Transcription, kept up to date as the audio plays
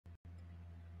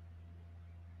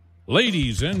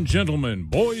Ladies and gentlemen,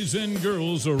 boys and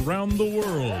girls around the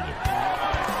world,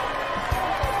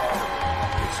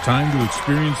 it's time to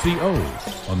experience the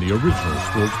O's on the Original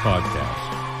Sports Podcast.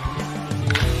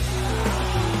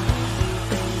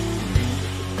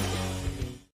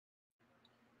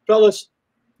 Fellas,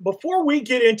 before we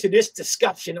get into this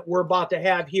discussion that we're about to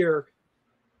have here,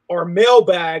 our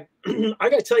mailbag, I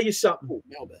got to tell you something. Ooh,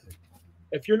 mailbag.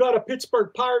 If you're not a Pittsburgh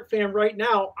Pirate fan right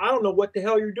now, I don't know what the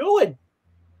hell you're doing.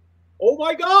 Oh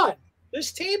my God,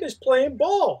 this team is playing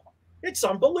ball. It's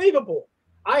unbelievable.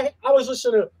 I was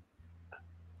listening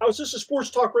to Sports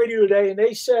Talk Radio today, and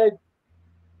they said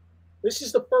this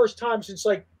is the first time since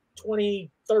like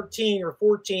 2013 or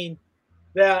 14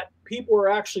 that people are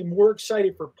actually more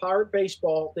excited for Pirate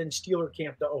baseball than Steeler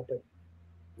camp to open.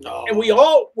 No. And we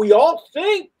all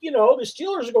think, the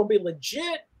Steelers are going to be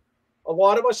legit. A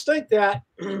lot of us think that,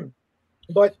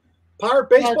 but Pirate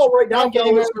baseball right now,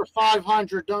 getting over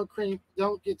 500.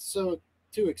 Don't get so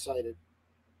too excited.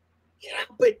 Yeah,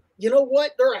 but you know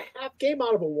what? They're a half game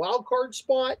out of a wild card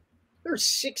spot. They're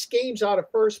 6 games out of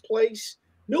first place.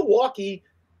 Milwaukee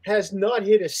has not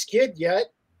hit a skid yet.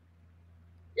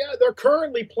 Yeah, they're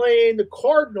currently playing the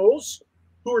Cardinals,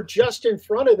 who are just in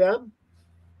front of them.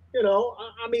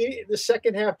 I mean, the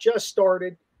second half just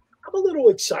started. I'm a little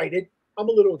excited.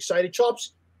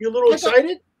 Chops, you a little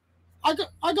excited? I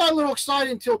got a little excited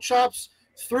until Chops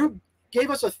gave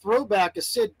us a throwback to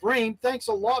Sid Bream. Thanks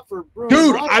a lot for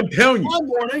Dude, I'm telling you. Good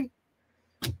morning.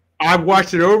 I've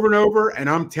watched it over and over, and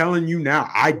I'm telling you now,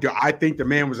 I think the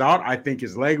man was out. I think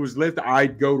his leg was lifted.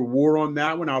 I'd go to war on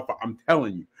that one. I'm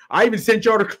telling you. I even sent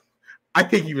y'all to – I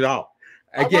think he was out.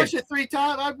 Again, I watched it 3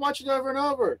 times. I've watched it over and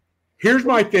over. Here's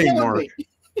my thing, Mark.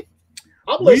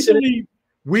 I'm listening.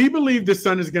 We believe the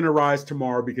sun is going to rise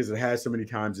tomorrow because it has so many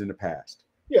times in the past.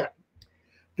 Yeah.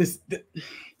 The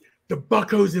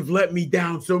Buccos have let me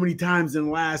down so many times in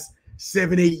the last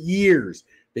 7-8 years.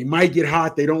 They might get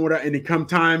hot. They don't want to, and they come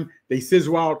time, they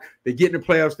sizzle out. They get in the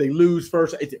playoffs. They lose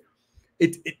first.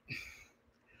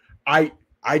 I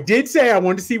did say I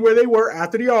wanted to see where they were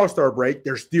after the All-Star break.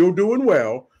 They're still doing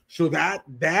well. So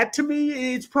that to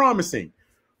me is promising.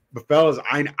 But fellas,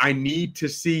 I need to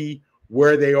see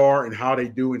where they are and how they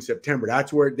do in September.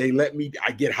 That's where they let me –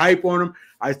 I get hype on them.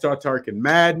 I start talking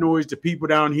mad noise to people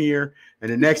down here,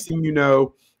 and the next thing you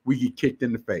know, we get kicked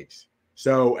in the face.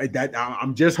 So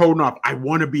I'm just holding off. I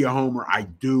want to be a homer. I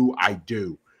do.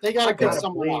 They got to get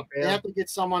someone up. They have to get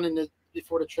someone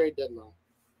before the trade deadline.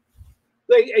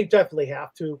 They definitely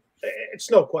have to. It's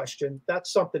no question.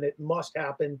 That's something that must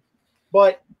happen.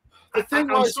 But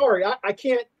I'm sorry. I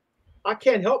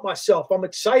can't help myself. I'm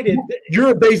excited. You're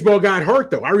a baseball guy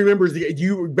hurt, though. I remember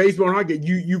you baseball and hockey.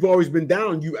 You've always been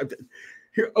down.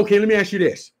 Okay, let me ask you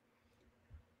this.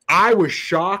 I was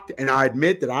shocked, and I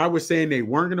admit that I was saying they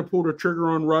weren't going to pull the trigger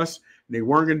on Russ, and they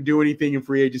weren't going to do anything in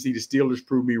free agency. The Steelers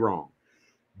proved me wrong.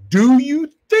 Do you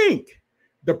think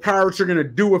the Pirates are going to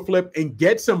do a flip and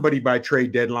get somebody by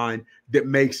trade deadline that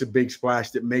makes a big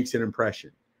splash, that makes an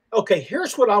impression? Okay,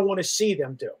 here's what I want to see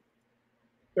them do.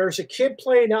 There's a kid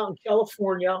playing out in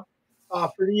California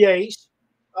for the A's.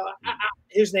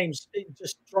 His name's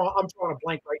I'm drawing a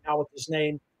blank right now with his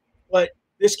name. But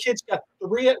this kid's got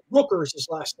Rooker's his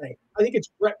last name. I think it's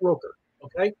Brett Rooker,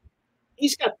 okay?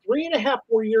 He's got 3.5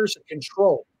 more years of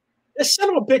control. This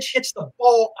son of a bitch hits the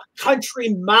ball a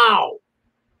country mile.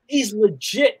 He's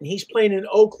legit, and he's playing in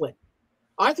Oakland.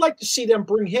 I'd like to see them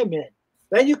bring him in.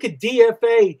 Then you could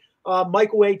DFA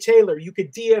Michael A. Taylor. You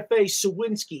could DFA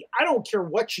Sawinski. I don't care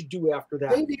what you do after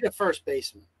that. They need a first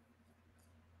baseman.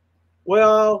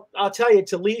 Well, I'll tell you,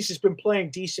 Talese has been playing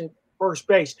decent first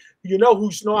base. You know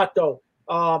who's not, though?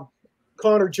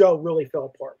 Connor Joe really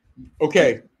fell apart.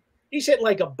 Okay. He's hitting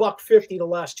like $150 the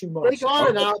last 2 months. They got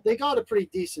it out. They got a pretty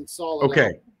decent, solid. Okay.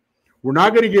 Out. We're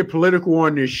not going to get political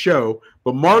on this show,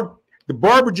 but Mark, the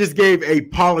barber, just gave a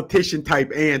politician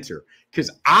type answer because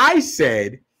I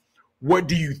said, what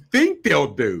do you think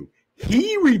they'll do?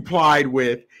 He replied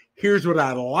with, here's what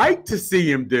I'd like to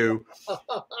see him do.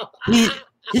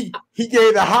 He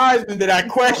gave the Heisman to that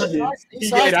question. He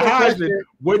gave the Heisman.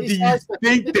 What do you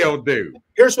think they'll do?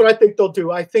 Here's what I think they'll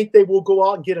do. I think they will go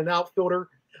out and get an outfielder.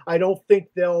 I don't think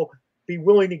they'll be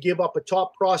willing to give up a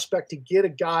top prospect to get a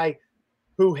guy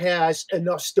who has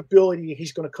enough stability.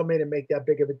 He's going to come in and make that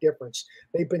big of a difference.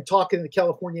 They've been talking to the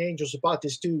California Angels about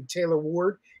this dude, Taylor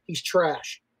Ward. He's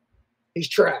trash.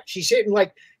 He's hitting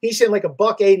like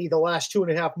 $180 the last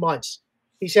 2.5 months.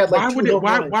 He's had like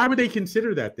why would they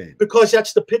consider that then? Because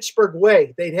that's the Pittsburgh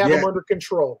way. They'd have him under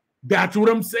control. That's what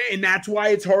I'm saying. That's why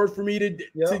it's hard for me to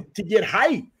get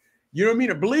hype. You know what I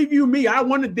mean? Believe you me, I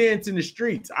want to dance in the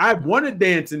streets. I want to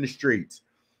dance in the streets.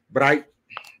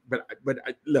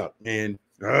 Look, man,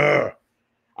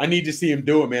 I need to see him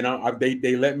do it, man.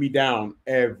 They let me down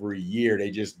every year.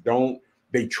 They just don't.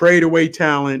 They trade away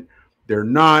talent. They're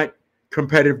not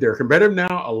competitive. They're competitive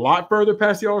now, a lot further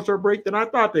past the All-Star break than I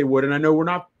thought they would. And I know we're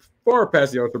not far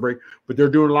past the All-Star break, but they're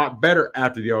doing a lot better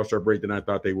after the All-Star break than I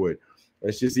thought they would.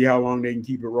 Let's just see how long they can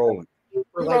keep it rolling.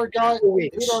 Who'd our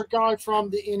guy from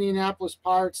the Indianapolis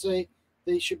Pirates say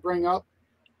they should bring up?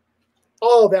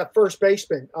 Oh, that first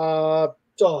baseman.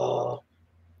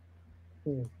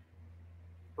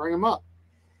 Bring him up.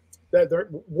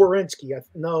 Werenski.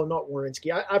 No, not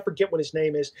Werenski. I forget what his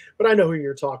name is, but I know who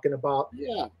you're talking about.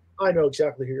 Yeah. I know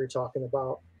exactly who you're talking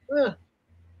about.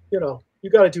 You know, you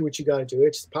got to do what you got to do.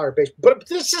 It's Pirate baseball. But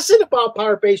this isn't about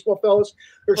Pirate baseball, fellas.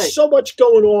 There's so much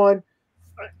going on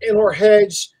in our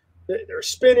heads. They're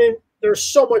spinning. There's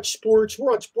so much sports.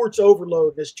 We're on sports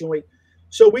overload, this joint.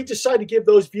 So we decided to give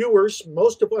those viewers,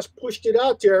 most of us pushed it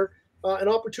out there, an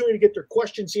opportunity to get their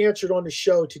questions answered on the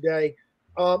show today.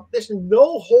 This is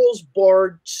no holes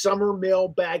barred summer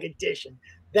mailbag edition.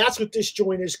 That's what this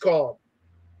joint is called.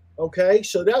 Okay,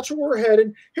 so that's where we're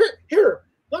heading. Here,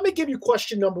 let me give you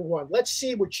question number one. Let's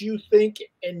see what you think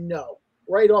and know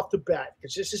right off the bat,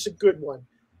 because this is a good one.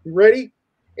 You ready?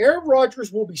 Aaron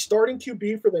Rodgers will be starting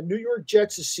QB for the New York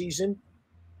Jets this season.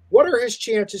 What are his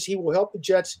chances he will help the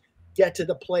Jets get to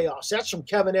the playoffs? That's from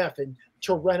Kevin F. in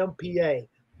Tarenteum PA,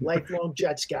 lifelong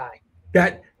Jets guy.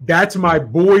 That's my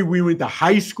boy. We went to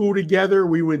high school together.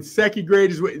 We went second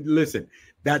grade. Listen,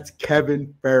 that's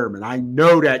Kevin Fairman. I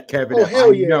know that, Kevin. Oh,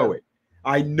 hell yeah.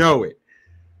 I know it.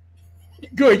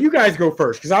 Good. You guys go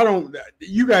first, because I don't.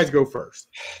 You guys go first.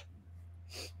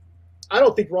 I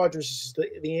don't think Rodgers is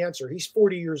the answer. He's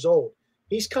 40 years old.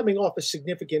 He's coming off a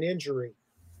significant injury.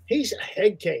 He's a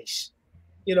head case.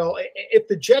 You know, if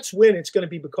the Jets win, it's going to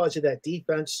be because of that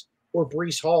defense or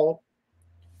Breece Hall.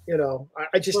 You know,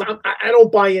 I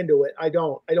don't buy into it. I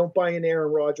don't buy into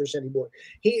Aaron Rodgers anymore.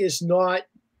 He is not,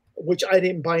 which I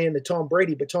didn't buy into Tom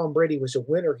Brady, but Tom Brady was a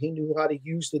winner. He knew how to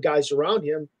use the guys around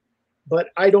him. But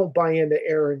I don't buy into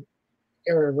Aaron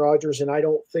Rodgers, and I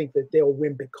don't think that they'll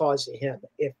win because of him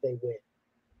if they win.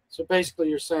 So basically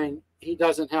you're saying he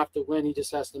doesn't have to win. He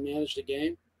just has to manage the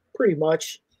game? Pretty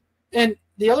much. And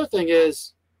the other thing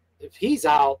is, if he's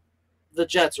out, the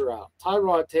Jets are out.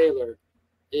 Tyrod Taylor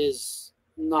is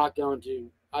not going to,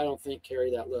 I don't think,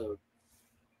 carry that load.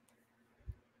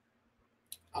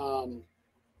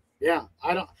 Yeah,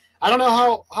 I don't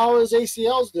know how his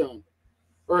ACL's doing,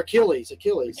 or Achilles. His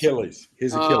Achilles.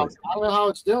 I don't know how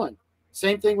it's doing.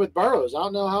 Same thing with Burrows. I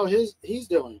don't know how he's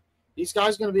doing. These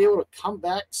guys going to be able to come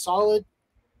back solid.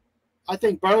 I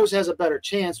think Burrows has a better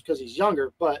chance because he's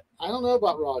younger, but I don't know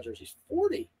about Rodgers. He's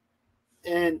 40,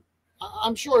 and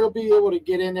I'm sure he'll be able to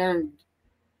get in there and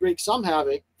wreak some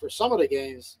havoc for some of the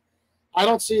games. I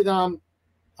don't see them.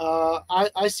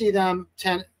 I see them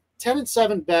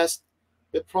 10-7 best,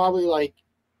 but probably like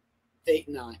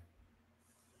 8-9.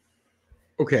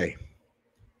 Okay.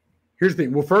 Here's the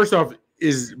thing. Well, first off,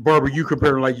 is Barber, you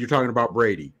comparing like you're talking about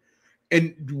Brady.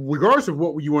 And regardless of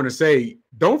what you want to say,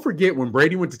 don't forget when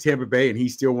Brady went to Tampa Bay and he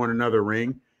still won another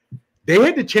ring, they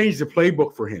had to change the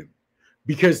playbook for him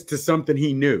because to something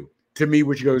he knew, to me,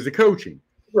 which goes to coaching.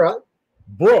 Right.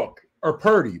 Brock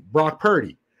Purdy. Brock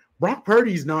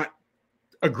Purdy's not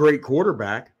a great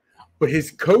quarterback, but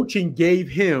his coaching gave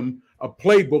him a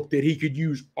playbook that he could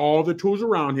use all the tools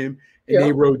around him, and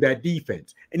they rode that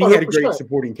defense. And he 100%. had a great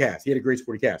supporting cast.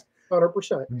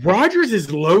 100%. Rodgers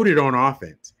is loaded on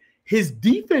offense. His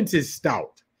defense is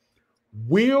stout.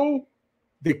 Will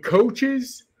the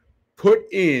coaches put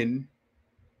in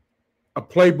a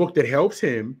playbook that helps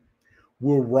him?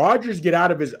 Will Rodgers get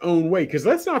out of his own way? Because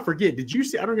let's not forget, did you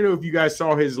see? I don't know if you guys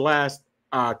saw his last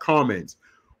comments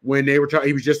when they were talking.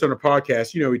 He was just on a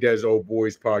podcast. You know, he does Old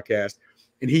Boys podcast.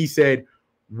 And he said,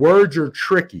 words are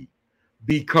tricky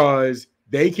because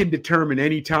they can determine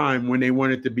any time when they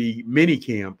want it to be mini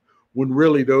camp, when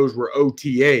really those were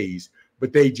OTAs,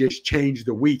 but they just changed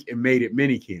the week and made it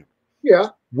mini camp. Yeah.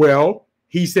 Well,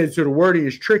 he said, so the wording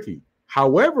is tricky.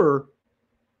 However,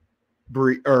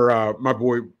 my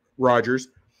boy Rodgers,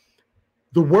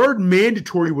 the word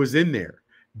mandatory was in there.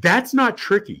 That's not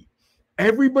tricky.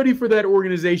 Everybody for that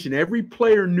organization, every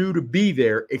player knew to be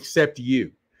there except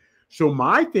you. So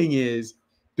my thing is,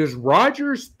 does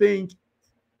Rodgers think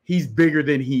he's bigger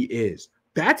than he is?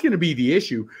 That's going to be the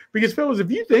issue. Because, fellas, if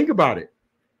you think about it,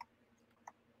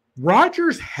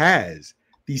 Rodgers has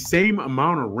the same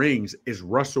amount of rings as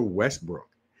Russell Westbrook.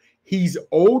 He's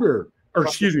older,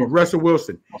 Russell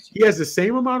Wilson. He has the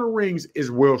same amount of rings as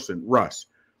Russ.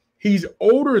 He's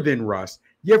older than Russ.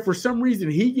 Yet for some reason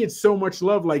he gets so much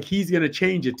love, like he's going to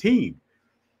change a team.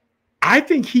 I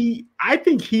think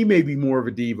he may be more of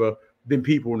a diva than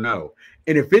people know.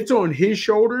 And if it's on his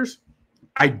shoulders,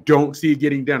 I don't see it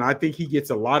getting done. I think he gets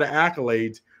a lot of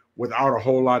accolades without a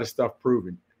whole lot of stuff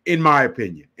proven, in my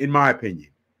opinion.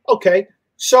 Okay.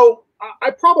 So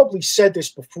I probably said this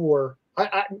before.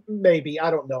 Maybe,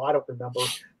 I don't know. I don't remember.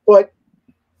 But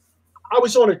I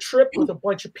was on a trip with a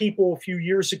bunch of people a few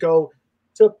years ago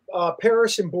to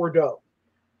Paris and Bordeaux.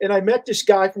 And I met this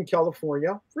guy from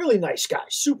California, really nice guy,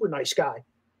 super nice guy,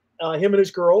 him and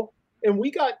his girl. And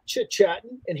we got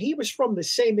chit-chatting, and he was from the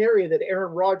same area that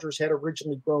Aaron Rodgers had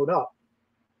originally grown up.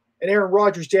 And Aaron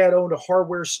Rodgers' dad owned a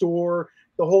hardware store,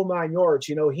 the whole 9 yards.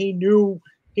 You know, he knew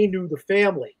the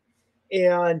family.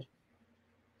 And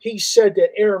he said that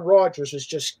Aaron Rodgers was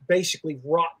just basically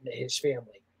rotten to his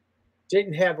family.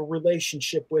 Didn't have a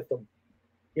relationship with them.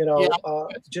 You know,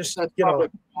 just you know,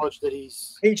 that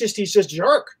he's just a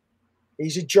jerk.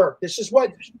 He's a jerk. This is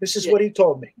what he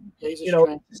told me. Yeah, you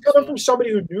know, it's coming from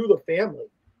somebody who knew the family,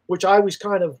 which I was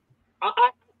kind of.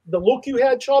 The look you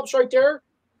had, Chops, right there.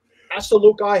 That's the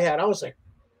look I had. I was like,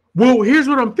 well, here's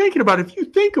what I'm thinking about. If you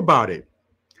think about it,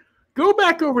 go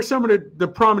back over some of the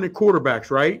prominent quarterbacks,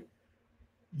 right?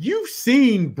 You've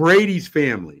seen Brady's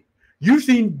family. You've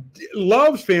seen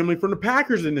Love's family from the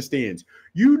Packers in the stands.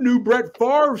 You knew Brett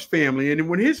Favre's family, and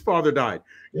when his father died,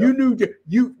 you knew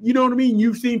you know what I mean.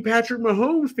 You've seen Patrick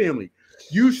Mahomes' family.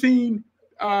 You've seen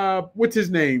what's his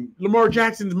name, Lamar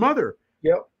Jackson's mother.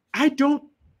 Yep. I don't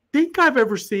think I've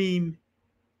ever seen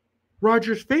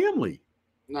Rodgers' family.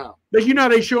 No. Like, you know,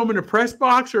 they show him in the press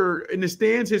box or in the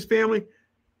stands, his family.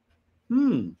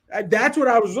 That's what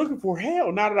I was looking for.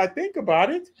 Hell, now that I think about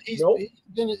it. He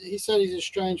said he's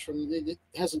estranged from him. He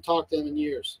hasn't talked to him in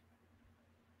years.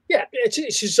 Yeah,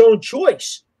 it's his own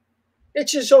choice.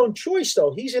 It's his own choice,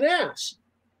 though. He's an ass.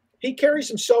 He carries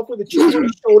himself with a chip on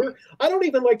his shoulder. I don't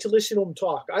even like to listen to him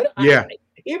talk. Even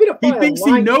if he thinks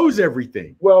he knows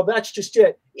everything. Well, that's just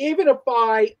it. Even if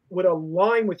I would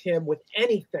align with him with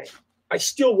anything, I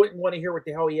still wouldn't want to hear what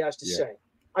the hell he has to say.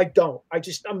 I don't.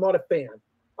 I'm not a fan.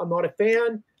 I'm not a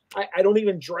fan. I don't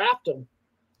even draft him.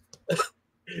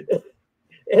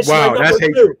 Wow, that's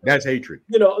hatred. That's hatred.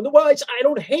 You know, well, I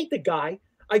don't hate the guy.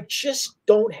 I just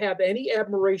don't have any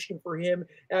admiration for him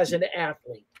as an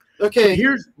athlete. Okay,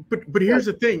 here's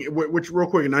the thing, which real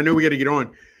quick, and I know we got to get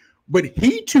on, but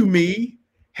he to me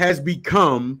has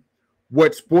become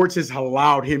what sports has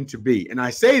allowed him to be, and I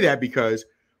say that because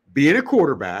being a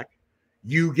quarterback,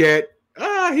 you get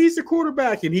he's a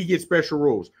quarterback and he gets special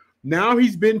rules. Now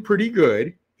he's been pretty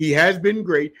good. He has been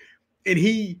great, and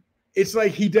it's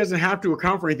like he doesn't have to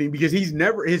account for anything because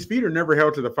his feet are never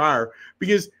held to the fire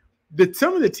because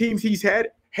some of the teams he's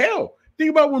had, hell, think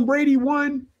about when Brady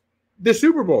won the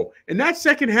Super Bowl. In that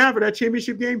second half of that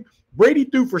championship game, Brady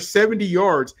threw for 70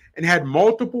 yards and had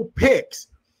multiple picks.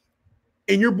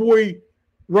 And your boy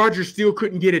Rodgers still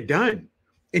couldn't get it done.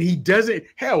 And he doesn't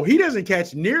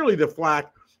catch nearly the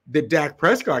flack that Dak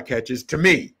Prescott catches, to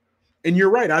me. And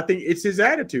you're right. I think it's his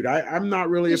attitude. I'm not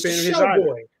really a fan of his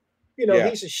either. You know,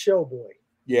 he's a show boy.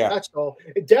 Yeah, that's all.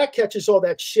 Dak catches all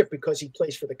that shit because he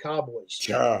plays for the Cowboys.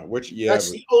 That's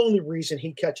the only reason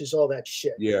he catches all that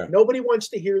shit. Yeah, nobody wants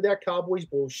to hear that Cowboys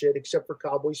bullshit except for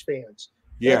Cowboys fans.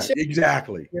 Yeah,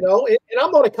 exactly. You know, and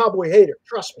I'm not a Cowboy hater.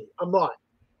 Trust me, I'm not.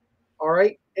 All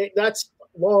right, that's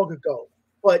long ago.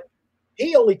 But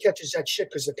he only catches that shit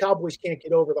because the Cowboys can't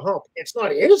get over the hump. It's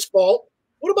not his fault.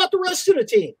 What about the rest of the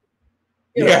team?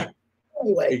 You know,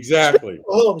 anyway, exactly.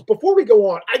 Before we go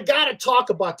on, I got to talk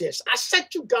about this. I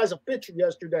sent you guys a picture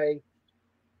yesterday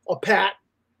of Pat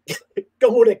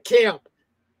going to camp.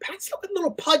 Pat's looking a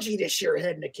little pudgy this year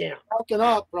heading to camp. Fucking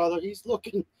up, brother. He's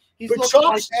looking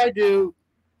like I do.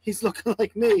 He's looking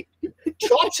like me.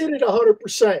 Chops hit it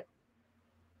 100%.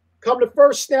 Come the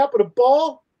first snap of the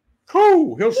ball.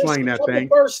 Cool. He'll sling that thing.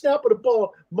 The first snap of the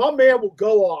ball, my man will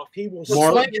go off. He will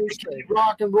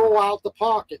rock and roll out the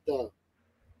pocket, though.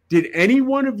 Did any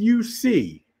one of you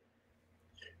see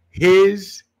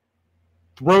his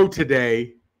throw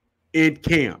today in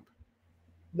camp?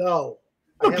 No.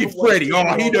 Look at Freddie.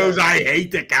 Oh, he knows I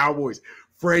hate the Cowboys.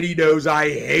 Freddie knows I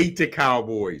hate the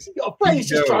Cowboys. Freddie's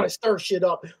just trying to stir shit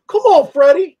up. Come on,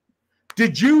 Freddie.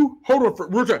 Did you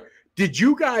Did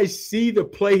you guys see the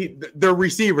play? The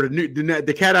receiver,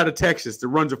 the cat out of Texas that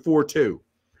runs a 4-2.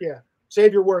 Yeah,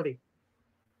 Xavier Worthy.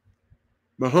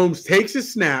 Mahomes takes a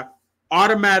snap,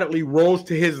 automatically rolls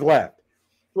to his left.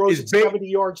 Throws it 70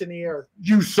 yards in the air.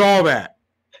 You saw that.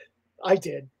 I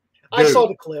did. I saw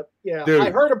the clip. Yeah,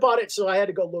 I heard about it, so I had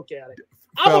to go look at it.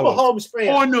 I'm a Mahomes fan.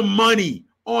 On the money.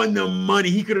 On the money.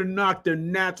 He could have knocked the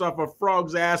gnats off a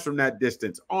frog's ass from that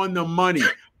distance. On the money.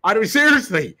 I don't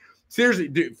seriously,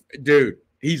 dude,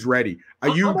 he's ready.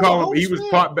 You call him, he was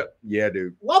caught, but yeah,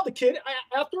 dude. Love the kid.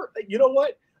 After, you know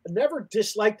what? I never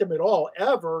disliked him at all,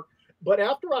 ever. But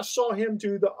after I saw him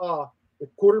do the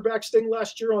quarterbacks thing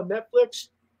last year on Netflix,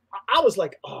 I was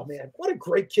like, oh man, what a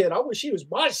great kid. I wish he was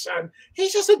my son.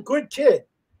 He's just a good kid.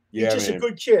 Yeah, he's just a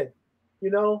good kid. You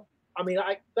know? I mean,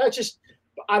 I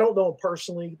don't know him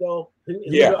personally though.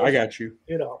 Yeah, I got you.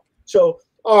 You know. So,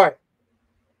 all right.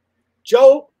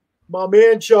 Joe, my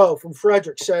man Joe from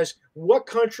Frederick says, what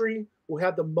country will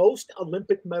have the most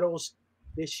Olympic medals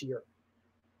this year?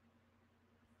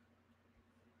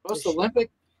 Most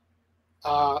Olympic?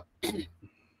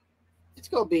 It's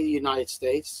going to be the United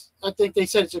States. I think they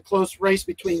said it's a close race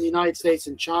between the United States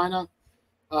and China.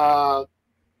 Let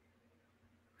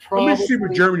me see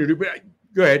what Germany do. But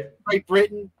go ahead. Great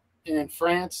Britain and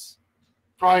France,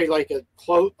 probably like a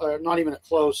close, not even a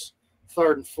close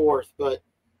third and fourth. But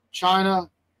China,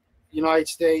 United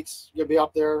States, you'll be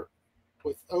up there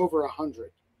with over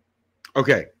 100.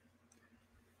 Okay.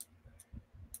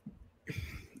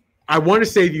 I want to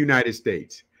say the United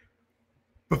States.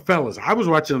 But fellas, I was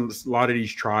watching a lot of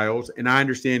these trials, and I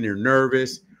understand they're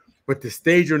nervous, but the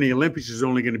stage on the Olympics is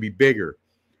only going to be bigger.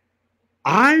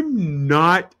 I'm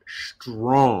not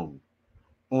strong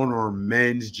on our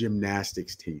men's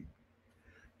gymnastics team.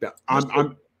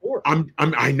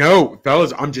 I know,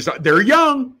 fellas. They're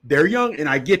young, and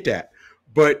I get that.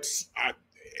 But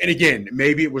and again,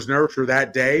 maybe it was nerves for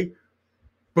that day,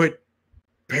 but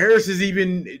Paris is the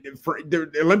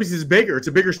Olympics is bigger. It's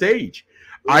a bigger stage.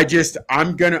 I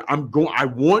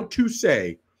want to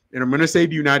say, and I'm going to say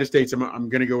the United States, I'm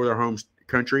going to go with our home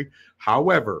country.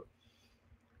 However,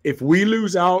 if we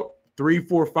lose out 3,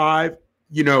 4, 5,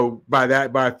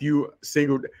 by a few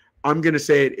single, I'm going to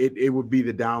say it would be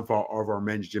the downfall of our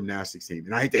men's gymnastics team.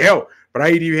 And I hate the hell, but I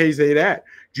hate to say that.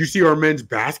 Do you see our men's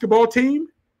basketball team?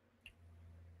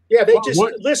 Yeah,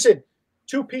 listen,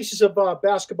 2 pieces of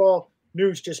basketball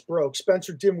news just broke.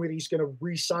 Spencer Dinwiddie's going to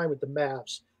re-sign with the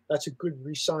Mavs. That's a good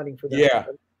re-signing for them. Yeah.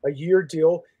 A year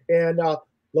deal. And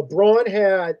LeBron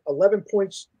had 11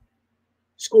 points,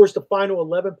 scores the final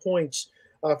 11 points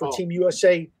for Team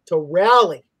USA to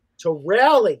rally. He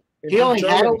only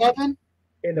had 11?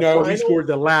 No, he scored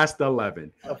the last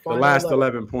 11. The last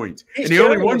 11 points. And he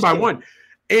only won by 1.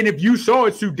 And if you saw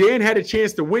it, Sudan had a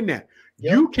chance to win that.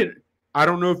 Yep. I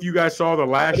don't know if you guys saw the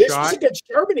last shot. This is against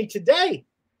Germany today.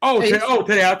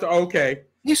 Today. Okay.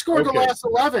 He scored the last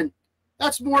 11.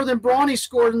 That's more than Bronny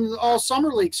scored in all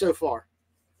summer league so far.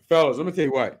 Fellas, let me tell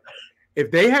you what.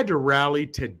 If they had to rally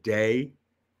today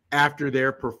after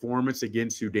their performance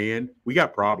against Sudan, we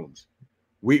got problems.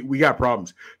 We got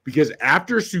problems. Because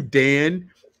after Sudan,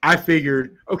 I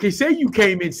figured, okay, say you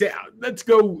came in, say, let's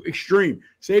go extreme.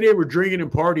 Say they were drinking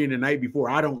and partying the night before.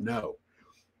 I don't know.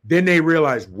 Then they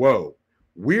realized, whoa,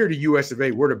 we're the US of A.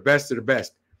 We're the best of the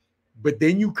best. But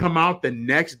then you come out the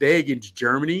next day against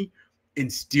Germany and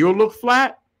still look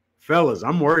flat, fellas,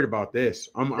 I'm worried about this.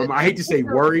 I hate to say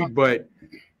worried, but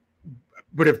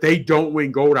if they don't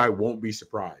win gold, I won't be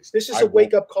surprised. This is a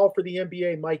wake-up call for the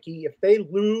NBA, Mikey. If they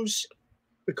lose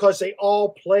because they all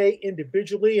play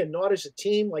individually and not as a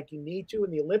team like you need to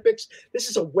in the Olympics, this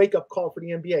is a wake-up call for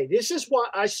the NBA. This is why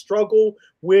I struggle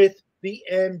with the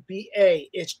NBA.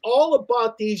 It's all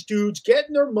about these dudes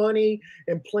getting their money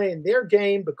and playing their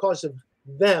game because of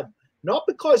them, not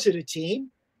because of the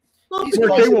team.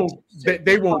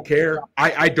 They won't care.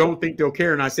 I don't think they'll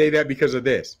care, and I say that because of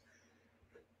this.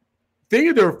 Think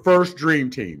of their first dream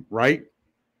team, right?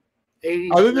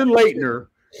 Other than Leitner,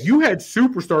 you had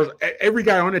superstars. Every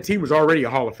guy on the team was already a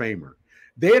Hall of Famer.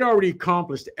 They had already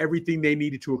accomplished everything they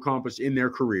needed to accomplish in their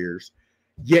careers,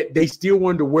 yet they still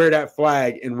wanted to wear that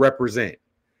flag and represent.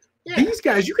 Yeah. These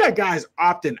guys, you got guys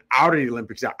opting out of the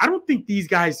Olympics. I don't think these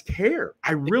guys care.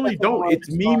 I really don't. It's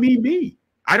me.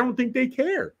 I don't think they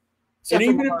care. And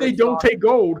even if they don't take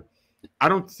gold, I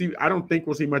don't think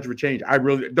we'll see much of a change.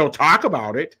 They'll talk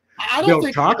about it.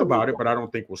 They'll talk about it, but I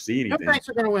don't think we'll see anything. No thinks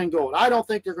they're going to win gold. I don't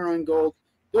think they're going to win gold.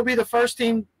 They'll be the first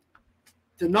team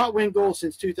to not win gold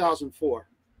since 2004.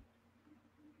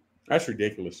 That's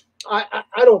ridiculous. I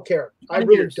don't care. I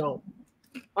really don't.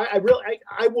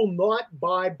 I will not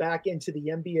buy back into the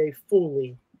NBA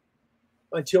fully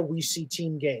until we see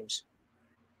team games.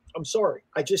 I'm sorry.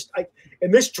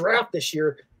 In this draft this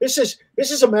year, this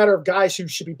is a matter of guys who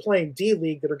should be playing D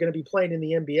League that are going to be playing in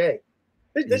the NBA.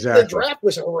 The draft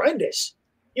was horrendous,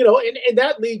 and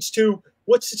that leads to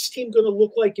what's this team going to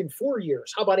look like in 4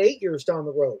 years? How about 8 years down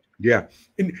the road? Yeah.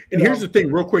 And here's the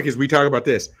thing real quick as we talk about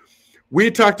this. We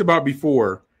had talked about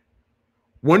before,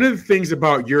 One of the things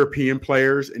about European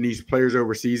players and these players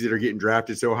overseas that are getting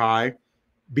drafted so high,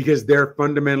 because they're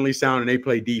fundamentally sound and they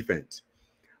play defense.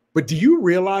 But do you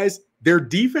realize their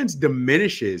defense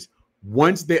diminishes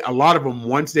once they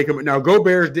come in? Now, Go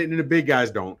Bears didn't and the big guys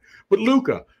don't. But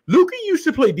Luka used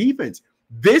to play defense.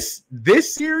 This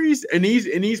series and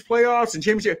these playoffs and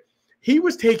championship, he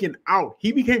was taken out.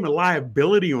 He became a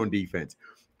liability on defense.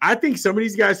 I think some of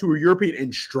these guys who are European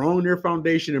and strong in their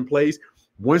foundation in place,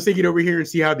 once they get over here and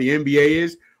see how the NBA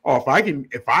is, if I can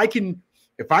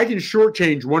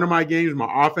shortchange one of my games,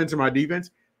 my offense and my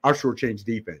defense, I'll shortchange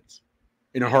defense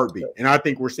in a heartbeat. And I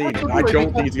think we're seeing it. I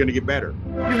don't think it's going to get better.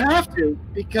 You have to,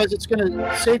 because it's going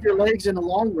to save your legs in the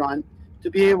long run to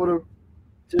be able to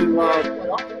play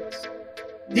offense.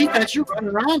 Defense, you're running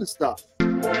around and stuff.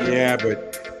 Yeah,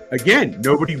 but again,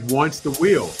 nobody wants the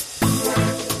wheel.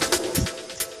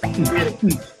 He's ready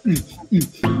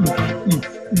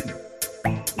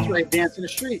to dance in the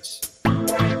streets.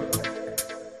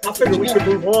 I figure we can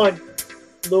move on.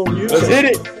 A little music. Let's hit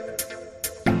it.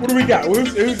 What do we got?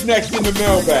 Who's next in the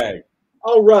mailbag?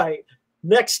 All right.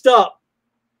 Next up,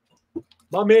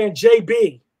 my man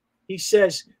JB. He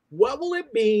says, what will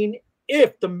it mean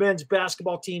if the men's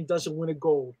basketball team doesn't win a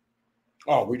gold?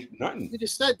 Oh, nothing. You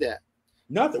just said that.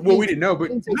 Nothing. Well, we didn't know,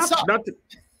 but nothing.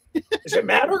 Does it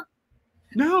matter?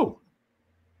 No.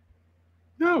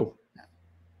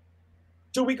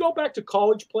 Do we go back to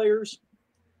college players?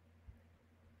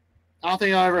 I don't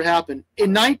think that'll ever happen.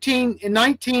 In 19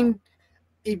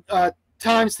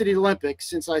 times to the Olympics,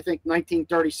 since I think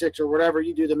 1936 or whatever,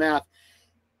 you do the math,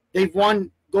 they've won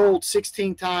gold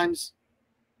 16 times,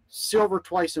 silver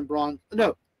twice, and bronze.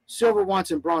 No, silver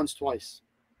once and bronze twice.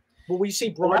 Will we see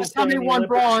The bronze? last time they won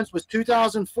bronze was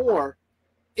 2004.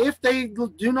 If they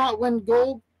do not win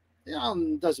gold,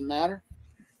 it doesn't matter.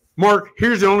 Mark,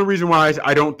 here's the only reason why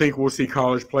I don't think we'll see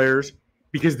college players,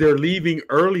 because they're leaving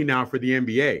early now for the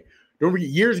NBA. Don't forget,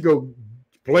 years ago,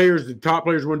 the top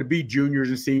players wanted to be juniors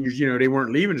and seniors. They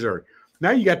weren't leaving as early.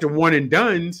 Now you got the one and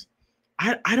dones.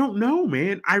 I don't know,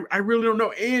 man. I really don't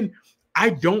know. And I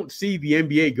don't see the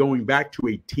NBA going back to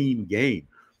a team game.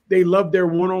 They love their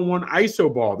one-on-one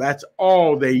ISO ball. That's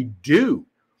all they do.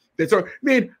 That's all.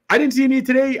 Man, I didn't see any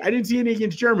today. I didn't see any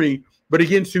against Germany. But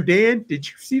against Sudan, did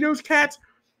you see those cats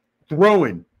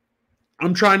throwing?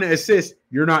 I'm trying to assist.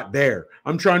 You're not there.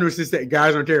 I'm trying to assist that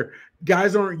guys aren't there.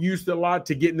 Guys aren't used a lot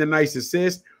to getting the nice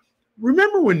assist.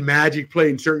 Remember when Magic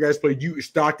played and certain guys played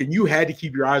Stockton, you had to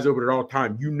keep your eyes open at all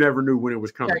time. You never knew when it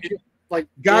was coming. Like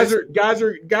guys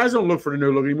don't look for the no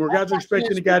look anymore. Guys are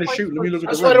expecting the guy to shoot. Let me look at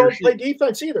That's why they don't play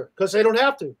defense either, because they don't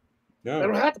have to. No. They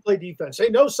don't have to play defense. They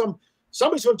know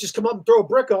somebody's going to just come up and throw a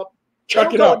brick up.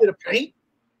 Chuck it up. Into the paint.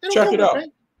 Chuck it up.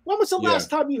 When was the last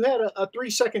time you had a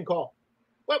 3-second call?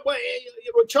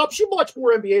 Chubbs, you watch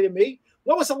more NBA than me.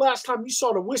 When was the last time you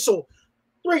saw the whistle?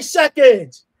 3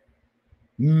 seconds.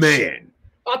 Man.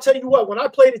 I'll tell you what, when I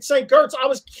played at St. Gert's, I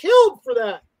was killed for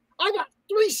that. I got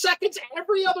 3 seconds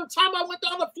every other time I went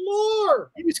down the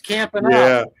floor. He was camping out.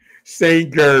 Yeah,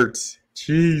 St. Gert's.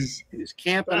 Jeez. He was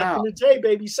camping Back out. in the day,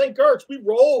 baby, St. Gert's, we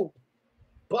rolled.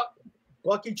 But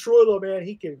Bucky Troilo, man,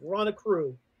 he can run a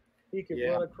crew.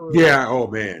 Run a crew. Yeah, oh,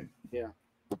 man. Yeah.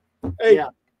 Hey, Yeah.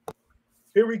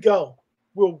 Here we go.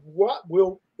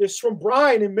 It's from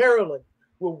Brian in Maryland.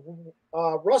 Will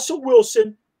Russell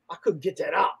Wilson, I couldn't get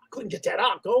that out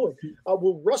going.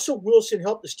 Will Russell Wilson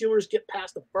help the Steelers get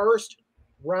past the first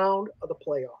round of the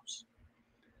playoffs?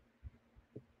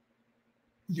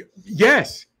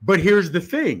 Yes, but here's the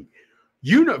thing.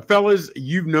 Fellas,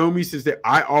 you've known me since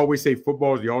I always say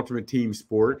football is the ultimate team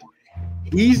sport.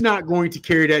 He's not going to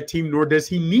carry that team, nor does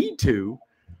he need to,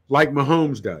 like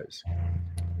Mahomes does.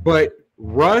 But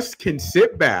Russ can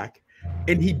sit back,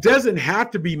 and he doesn't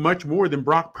have to be much more than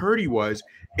Brock Purdy was,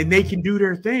 and they can do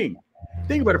their thing.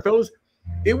 Think about it, fellas.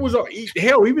 It was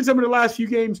hell, even some of the last few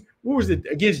games. What was it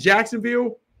against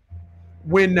Jacksonville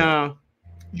when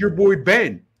your boy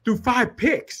Ben threw 5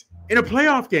 picks in a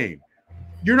playoff game?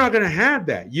 You're not going to have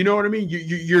that. You know what I mean?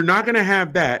 You're not going to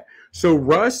have that. So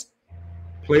Russ,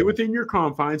 play within your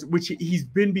confines, which he's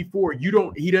been before.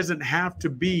 He doesn't have to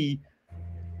be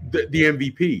the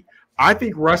MVP. I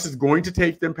think Russ is going to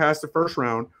take them past the first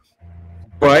round,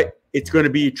 but it's going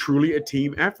to be truly a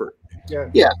team effort.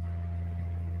 Yeah.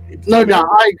 No,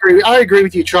 I agree. I agree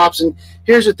with you, Chops. And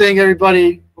here's the thing,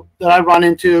 everybody that I run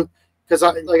into, because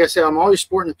like I said, I'm always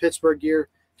sporting the Pittsburgh gear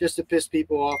just to piss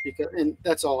people off, and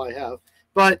that's all I have.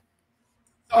 But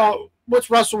what's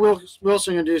Russell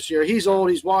Wilson going to do this year? He's old.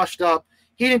 He's washed up.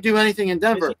 He didn't do anything in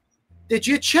Denver. Did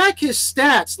you check his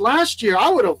stats last year? I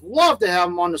would have loved to have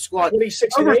him on the squad.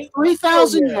 26 Over and 8?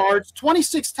 3,000 yards,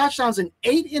 26 touchdowns, and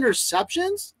 8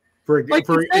 interceptions. For a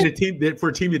team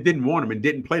that didn't want him and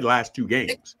didn't play the last 2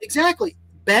 games. Exactly.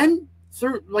 Ben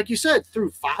threw, like you said,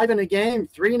 threw 5 in a game,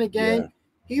 3 in a game. Yeah.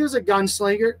 He was a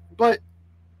gunslinger, but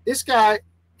this guy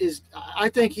is. I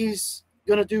think he's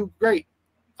going to do great.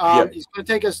 He's going to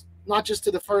take us not just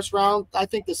to the first round. I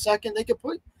think the second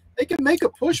they could make a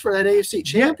push for that AFC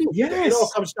championship. It all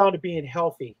comes down to being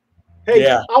healthy. Hey,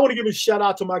 I want to give a shout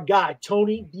out to my guy,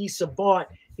 Tony D. Savant.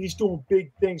 He's doing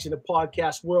big things in the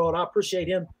podcast world. I appreciate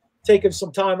him taking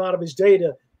some time out of his day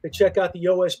to check out the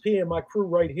OSP and my crew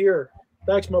right here.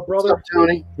 Thanks, my brother. What's up,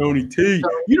 Tony? Tony T.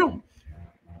 You know,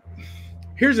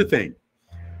 here's the thing.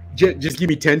 Just give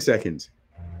me 10 seconds.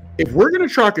 If we're going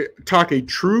to talk a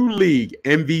true league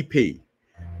MVP,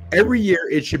 every year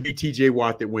it should be TJ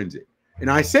Watt that wins it. And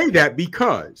I say that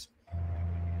because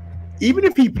even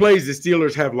if he plays, the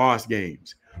Steelers have lost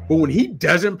games. But when he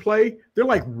doesn't play, they're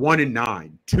like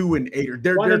 1-9, 2-8, or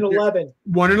they're 1-11.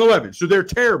 1-11. So they're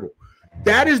terrible.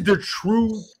 That is the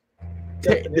true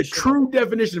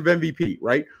definition of MVP,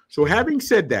 right? So having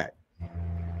said that,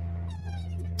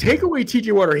 take away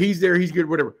TJ Watt, or he's there, he's good,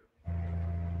 whatever.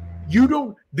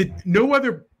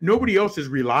 Nobody else is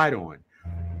relied on.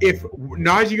 If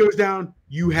Najee goes down,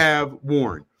 you have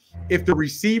Warren. If the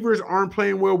receivers aren't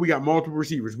playing well, we got multiple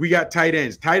receivers. We got tight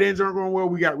ends. Tight ends aren't going well,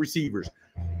 we got receivers.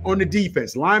 On the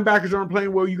defense, linebackers aren't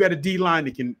playing well, you got a D-line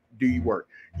that can do your work.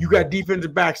 You got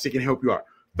defensive backs that can help you out.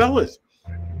 Fellas,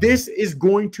 this is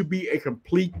going to be a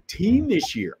complete team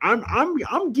this year. I'm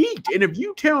geeked. And if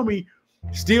you tell me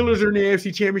Steelers are in the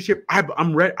AFC Championship,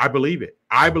 I'm ready. I believe it.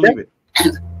 I believe it.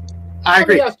 I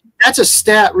agree. That's a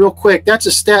stat real quick. That's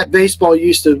a stat baseball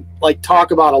used to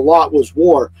talk about a lot was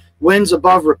WAR, wins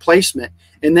above replacement.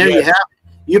 And there you have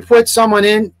it. You put someone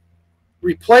in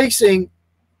replacing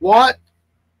Watt,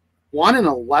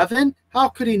 1-11? How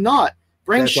could he not?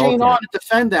 Bring Shane on to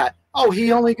defend that. Oh,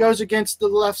 he only goes against the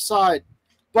left side.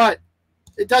 But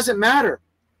it doesn't matter.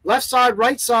 Left side,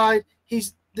 right side,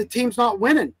 the team's not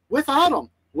winning without him.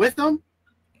 With him,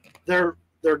 they're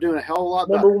doing a hell of a lot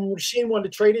better. Remember when Shane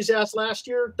wanted to trade his ass last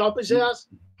year, dump his ass?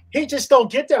 He just don't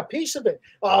get that piece of it.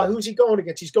 Who's he going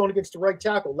against? He's going against the right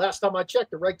tackle. Last time I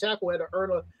checked, the right tackle had to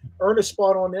earn a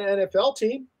spot on the NFL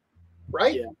team,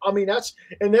 right? Yeah. I mean,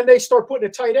 and then they start putting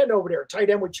a tight end over there. Tight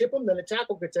end would chip him, then a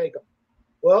tackle could take him.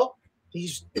 Well,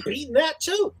 he's beating that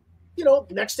too. You know,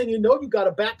 next thing you know, you got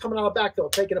a back coming out of the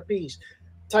backfield, taking a piece.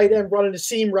 Tight end running the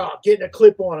seam route, getting a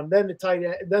clip on him, then the tight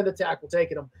end, then the tackle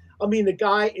taking him. I mean, the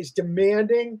guy is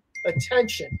demanding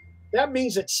attention. That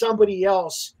means that somebody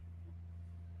else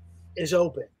is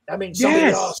open. That means somebody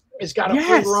else has got a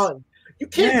free run. You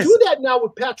can't do that now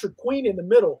with Patrick Queen in the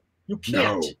middle. You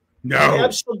can't. No. You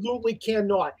absolutely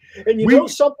cannot. And you know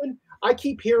something? I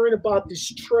keep hearing about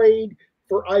this trade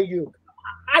for Ayuk.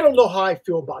 I don't know how I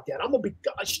feel about that. I'm going to be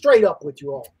straight up with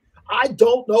you all. I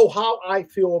don't know how I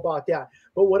feel about that.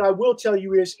 But what I will tell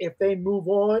you is if they move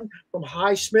on from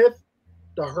Highsmith,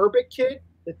 the Herbert kid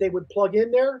that they would plug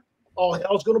in there, all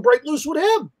hell's going to break loose with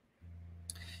him.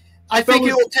 I think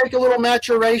it will take a little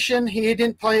maturation. He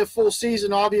didn't play a full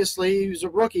season, obviously. He was a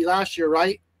rookie last year,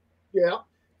 right? Yeah.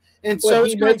 And so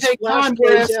it's going to take time.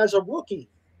 As a rookie.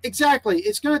 Exactly.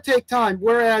 It's going to take time.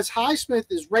 Whereas Highsmith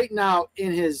is right now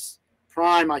in his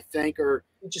prime, I think, or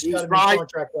he just got a new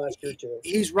contract last year too.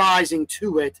 He's rising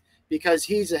to it because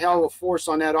he's a hell of a force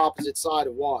on that opposite side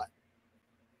of Watt.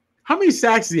 How many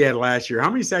sacks did he had last year? How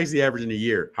many sacks did he average in a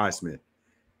year, Highsmith?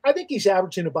 I think he's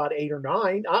averaging about 8 or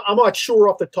 9. I'm not sure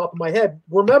off the top of my head.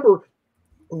 Remember,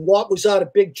 Watt was out a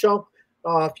big chunk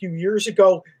a few years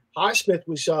ago. Highsmith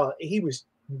was he was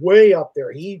way up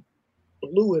there. He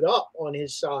blew it up on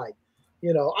his side.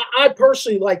 You know, I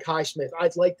personally like Highsmith.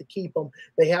 I'd like to keep him.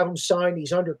 They have him signed.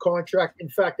 He's under contract. In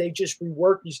fact, they just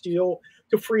reworked his deal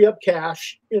to free up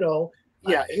cash. You know,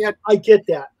 yeah, I get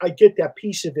that. I get that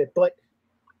piece of it, but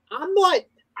I'm not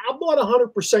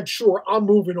 100% sure I'm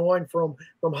moving on from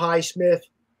Highsmith,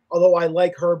 although I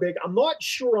like Herbig. I'm not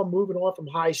sure I'm moving on from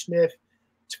Highsmith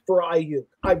for Ayuk.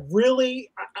 I'm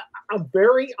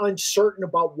very uncertain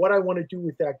about what I want to do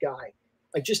with that guy.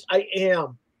 I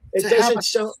am.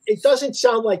 It doesn't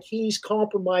sound like he's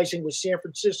compromising with San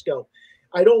Francisco.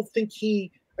 I don't think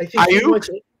he wants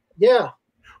it. Yeah.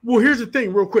 Well, here's the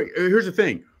thing, real quick. Here's the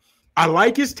thing. I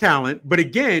like his talent, but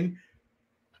again,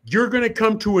 you're going to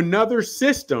come to another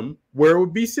system where it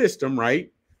would be system,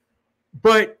 right?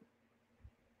 But,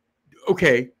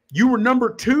 okay, you were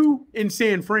number 2 in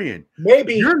San Fran.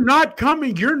 Maybe. You're not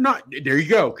coming. You're not. There you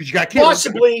go, because you got Kittle.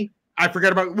 Possibly. I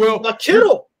forgot about,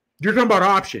 Kittle. You're talking about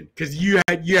option because you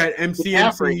had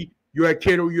MCMC, you had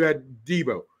Kittle, you had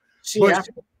Debo. But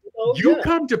you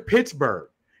come to Pittsburgh,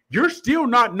 you're still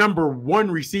not number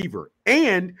one receiver,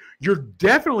 and you're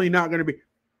definitely not going to be,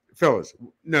 fellas.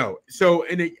 No. So,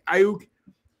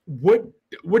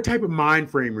 what type of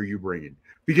mind frame are you bringing?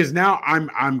 Because now I'm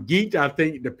geeked. I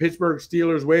think the Pittsburgh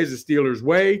Steelers way is the Steelers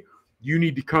way. You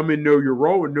need to come in, know your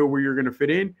role, and know where you're going to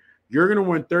fit in. You're going to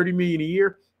win $30 million a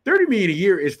year. $30 million a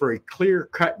year is for a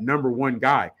clear-cut number one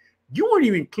guy. You weren't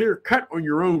even clear-cut on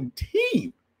your own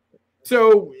team.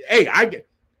 So, hey,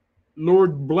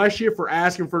 Lord bless you for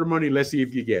asking for the money. Let's see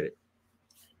if you get it.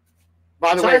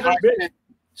 By the way,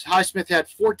 Highsmith had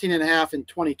 14.5 in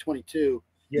 2022.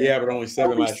 Yeah, but only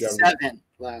 7 last year. 7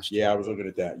 last year. Yeah, I was looking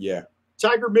at that. Yeah.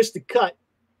 Tiger missed the cut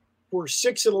for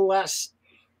 6 of the last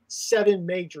 7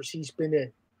 majors he's been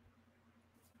in.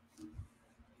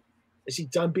 Is he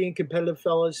done being competitive,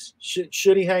 fellas?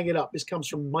 Should he hang it up? This comes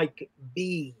from Mike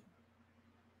B.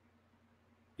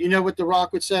 You know what The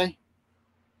Rock would say?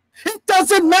 It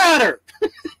doesn't matter.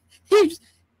 He's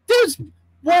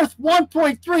worth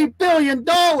 $1.3 billion.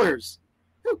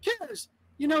 Who cares?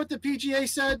 You know what the PGA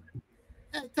said?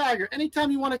 Hey, Tiger,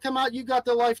 anytime you want to come out, you got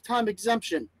the lifetime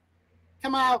exemption.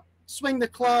 Come out, swing the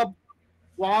club.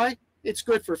 Why? It's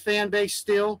good for fan base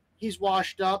still. He's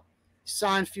washed up,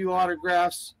 signed a few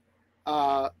autographs.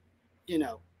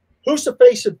 Who's the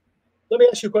face of – let me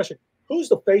ask you a question. Who's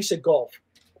the face of golf?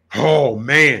 Oh,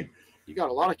 man. You got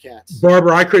a lot of cats.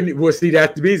 Barber, I couldn't – well, see,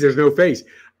 that to me, there's no face.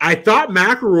 I thought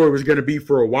McElroy was going to be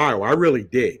for a while. I really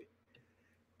did.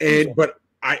 But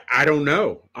I don't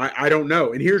know. I don't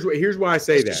know. And here's why I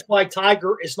say that. Just why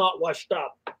Tiger is not washed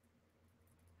up.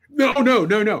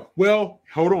 No. Well,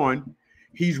 hold on.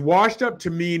 He's washed up to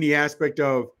me in the aspect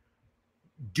of,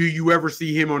 do you ever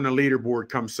see him on the leaderboard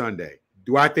come Sunday?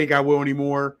 Do I think I will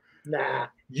anymore? Nah.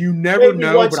 You never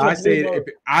know, but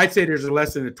I'd say there's a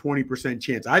less than a 20%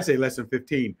 chance. I'd say less than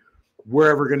 15. We're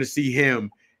ever going to see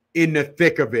him in the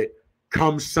thick of it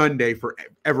come Sunday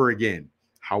forever again.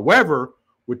 However,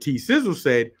 what T Sizzle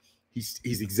said, he's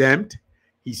exempt.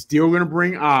 He's still going to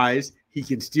bring eyes. He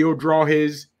can still draw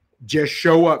his just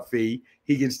show up fee.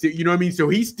 He can still, you know what I mean? So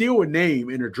he's still a name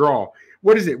in a draw.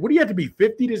 What is it? What do you have to be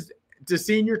 50 to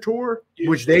senior tour?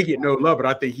 Which they get no love, but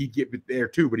I think he'd get there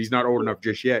too, but he's not old enough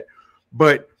just yet.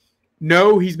 But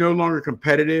no, he's no longer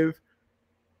competitive.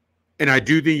 And I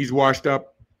do think he's washed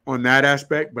up on that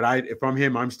aspect. But if I'm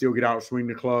him, I'm still get out, swing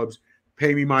the clubs,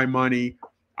 pay me my money.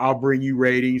 I'll bring you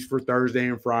ratings for Thursday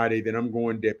and Friday. Then I'm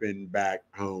going dipping back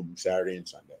home Saturday and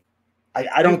Sunday.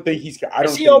 I don't think he's.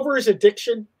 Is he over his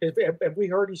addiction? Have we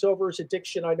heard he's over his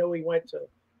addiction? I know he went to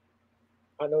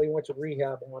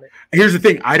rehab on it. Here's the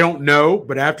thing. I don't know,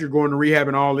 but after going to rehab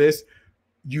and all this,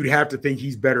 you'd have to think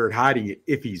he's better at hiding it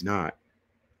if he's not.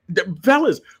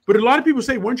 Fellas, but a lot of people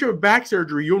say once you have back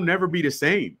surgery, you'll never be the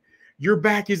same. Your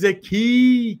back is a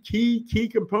key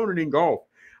component in golf.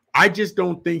 I just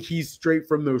don't think he's straight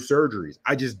from those surgeries.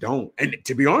 I just don't. And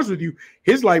to be honest with you,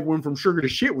 his life went from sugar to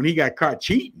shit when he got caught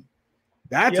cheating.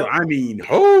 That's what I mean.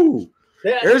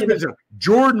 There's been some.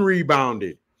 Jordan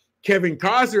rebounded. Kevin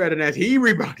Costner had an ass. He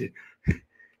rebounded.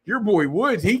 Your boy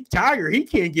Woods, Tiger, he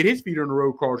can't get his feet on the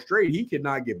road called straight. He could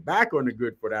not get back on the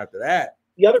good foot after that.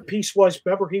 The other piece was,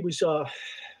 remember, he was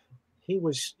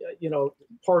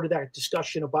part of that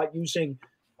discussion about using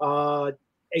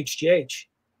HGH.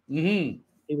 Mm-hmm.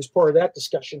 He was part of that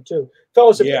discussion too.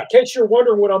 Fellas, in case you're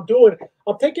wondering what I'm doing,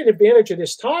 I'm taking advantage of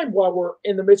this time while we're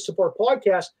in the midst of our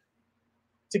podcast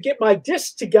to get my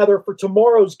discs together for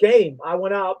tomorrow's game. I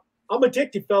went out. I'm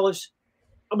addicted, fellas.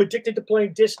 I'm addicted to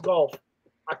playing disc golf.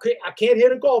 I can't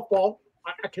hit a golf ball.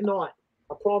 I cannot.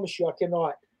 I promise you I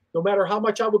cannot. No matter how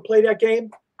much I would play that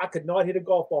game, I could not hit a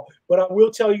golf ball. But I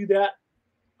will tell you that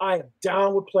I am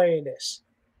down with playing this.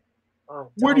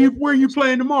 Where are you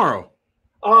playing tomorrow?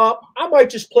 I might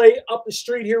just play up the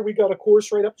street here. We got a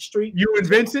course right up the street. You and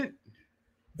Vincent?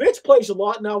 Vince plays a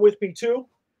lot now with me too.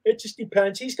 It just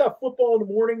depends. He's got football in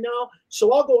the morning now.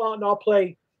 So I'll go out and I'll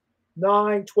play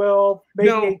 9, 12,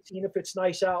 maybe 18 if it's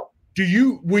nice out.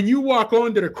 When you walk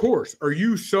onto the course, are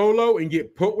you solo and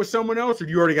get put with someone else, or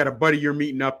do you already got a buddy you're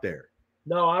meeting up there?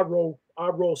 No, I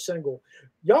roll single.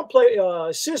 Y'all play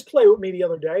Sis played with me the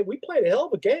other day. We played a hell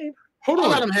of a game. Hold on. I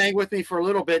let him hang with me for a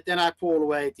little bit, then I pulled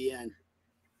away at the end.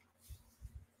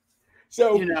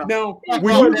 So now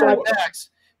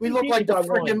we look like the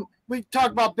freaking. We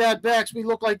talk about bad backs. We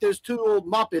look like those 2 old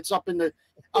Muppets up in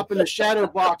the shadow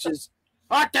boxes.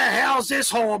 What the hell's this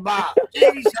hole about?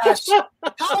 Jesus,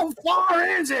 how far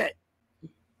is it?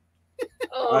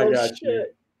 Oh, I got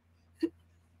shit.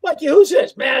 Mikey, who's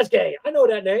this? Mazgay. I know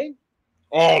that name.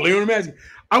 Oh, Leona Maskey.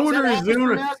 I wonder is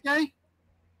Leona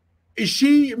is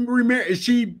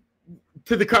she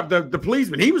to the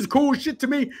policeman? He was cool shit to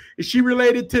me. Is she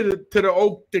related to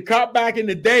the cop back in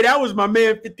the day? That was my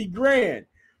man 50 Grand.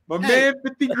 My man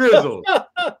 50 Grizzle.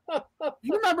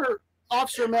 You remember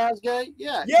Officer Maskey?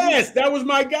 Yeah. Yes, that was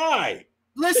my guy.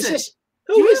 Listen,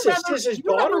 who is this? Is this his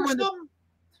daughter or something?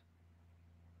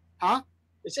 Huh?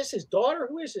 Is this his daughter?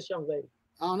 Who is this young lady?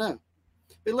 I don't know.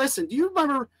 But listen, do you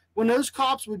remember when those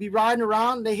cops would be riding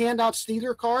around and they hand out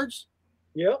Steeler cards?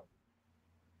 Yep.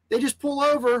 They just pull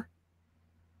over,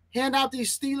 hand out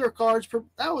these Steeler cards.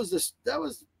 That was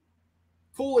the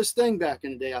coolest thing back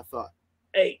in the day, I thought.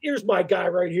 Hey, here's my guy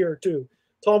right here, too.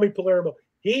 Tommy Palermo.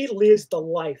 He lives the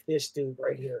life, this dude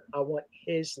right here. I want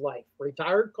his life.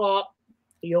 Retired cop.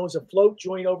 He owns a float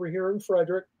joint over here in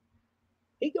Frederick.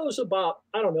 He goes about,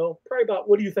 I don't know, probably about,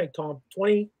 what do you think, Tom?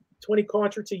 20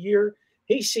 concerts a year?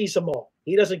 He sees them all.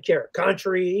 He doesn't care.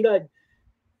 Country, he doesn't.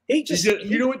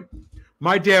 You know what?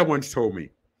 My dad once told me,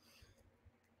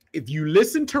 if you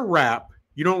listen to rap,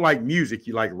 you don't like music,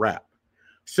 you like rap.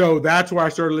 So that's why I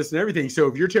started listening to everything. So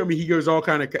if you're telling me he goes all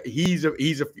kind of, he's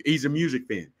a music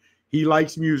fan. He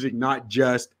likes music, not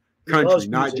just country,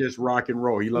 not just rock and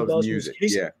roll. He loves music.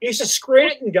 He's a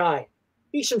Scranton guy.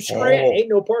 He's from Scranton. Ain't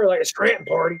no party like a Scranton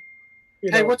party.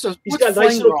 You know, he's got a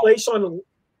nice little place on the.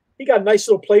 He got a nice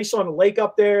little place on the lake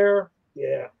up there.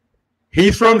 Yeah.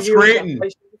 He's from Scranton.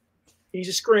 He's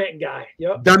a Scranton guy.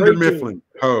 Yep. Dunder Mifflin.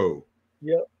 Oh.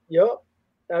 Yep.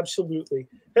 Absolutely.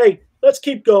 Hey, let's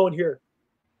keep going here.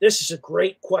 This is a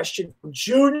great question from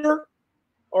Junior,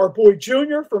 our boy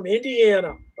Junior from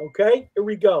Indiana. Okay, here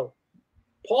we go.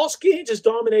 Paul Skenes is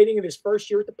dominating in his first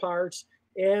year at the Pirates,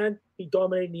 and he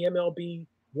dominated in the MLB,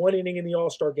 one inning in the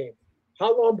All-Star game.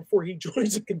 How long before he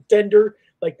joins a contender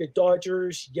like the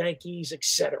Dodgers, Yankees,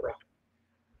 etc.?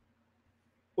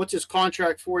 What's his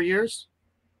contract, 4 years?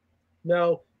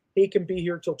 No, he can be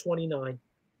here till 29.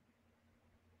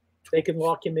 They can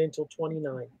lock him in till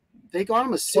 29. They got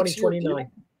him a 6-year deal.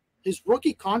 His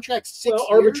rookie contract, 6 years?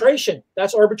 Arbitration.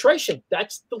 That's arbitration.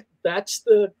 That's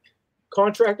the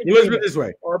contract agreement. Let's put it this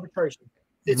way. Arbitration.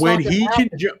 When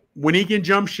he can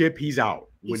jump ship, he's out.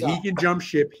 When he can jump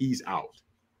ship, he's out.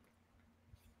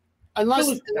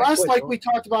 Unless like we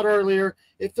talked about earlier,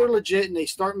 if they're legit and they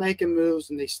start making moves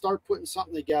and they start putting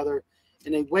something together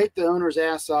and they wake the owner's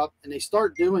ass up and they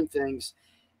start doing things,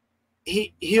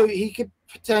 he could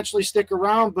potentially stick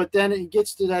around. But then it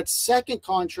gets to that second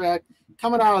contract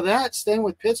coming out of that, staying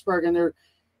with Pittsburgh, and they're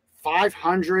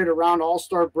 500 around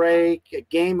All-Star break, a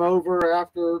game over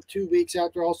after 2 weeks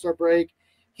after All-Star break.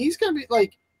 He's going to be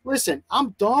like, listen,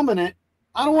 I'm dominant.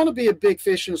 I don't want to be a big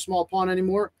fish in a small pond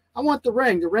anymore. I want the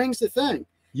ring. The ring's the thing.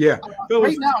 Yeah.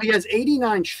 Right now, he has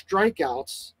 89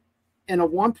 strikeouts and a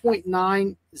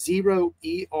 1.90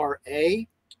 ERA.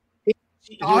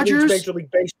 Dodgers, Major League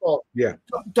Baseball. Yeah.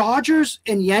 Dodgers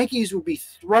and Yankees would be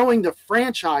throwing the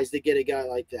franchise to get a guy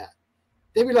like that.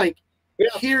 They'd be like,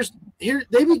 here.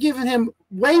 They'd be giving him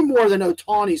way more than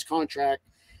Ohtani's contract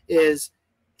is.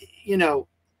 You know,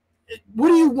 what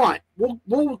do you want?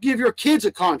 We'll give your kids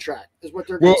a contract. Is what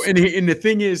they're. Well, and the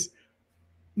thing is,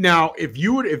 now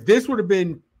if this would have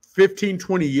been 15,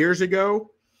 20 years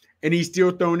ago, and he's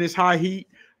still throwing this high heat,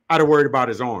 I'd have worried about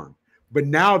his arm. But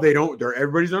now they don't.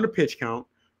 Everybody's on a pitch count.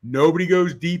 Nobody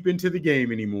goes deep into the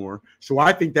game anymore. So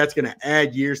I think that's going to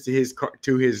add years to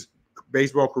his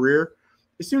baseball career.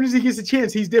 As soon as he gets a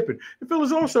chance, he's dipping. And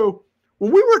fellas, also,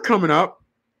 when we were coming up,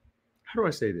 how do I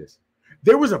say this?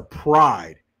 There was a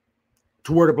pride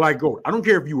to wear the black gold. I don't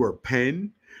care if you were a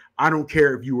Penn. I don't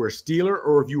care if you were a Steeler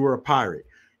or if you were a Pirate.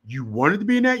 You wanted to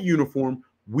be in that uniform.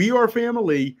 We are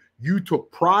family. You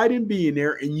took pride in being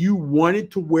there, and you wanted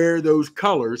to wear those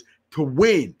colors to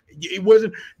win. It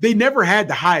wasn't. They never had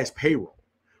the highest payroll,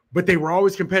 but they were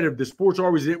always competitive. The sports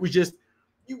always. It was just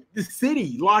the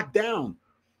city locked down.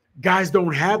 Guys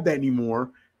don't have that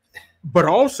anymore, but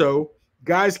also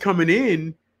guys coming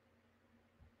in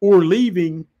or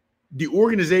leaving, the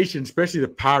organization, especially the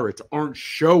Pirates, aren't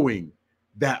showing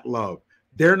that love.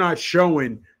 They're not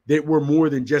showing that we're more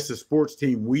than just a sports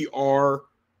team. We are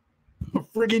a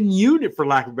friggin' unit, for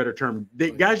lack of a better term.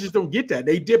 Guys just don't get that.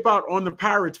 They dip out on the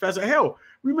Pirates fast. Hell,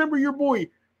 remember your boy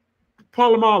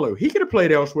Palomalo. He could have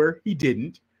played elsewhere. He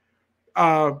didn't.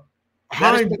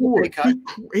 Hines Ward,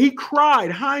 he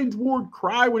cried. Hines Ward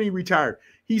cried when he retired.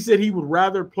 He said he would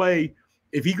rather play,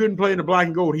 if he couldn't play in the black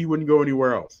and gold, he wouldn't go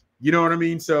anywhere else. You know what I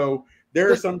mean? So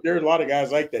there's a lot of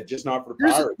guys like that, just not for the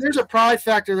Pirates. There's a pride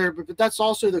factor there, but that's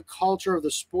also the culture of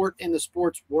the sport in the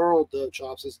sports world, though,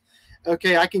 Chops. Is,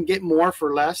 okay, I can get more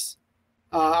for less.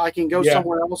 I can go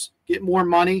somewhere else, get more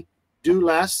money. do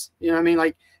less. You know what I mean?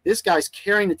 Like, this guy's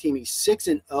carrying the team. He's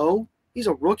 6-0. He's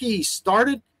a rookie. He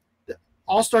started the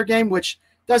All-Star game, which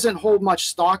doesn't hold much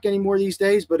stock anymore these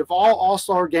days. But of all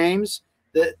All-Star games,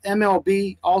 the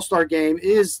MLB All-Star game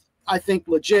is, I think,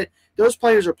 legit. Those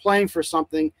players are playing for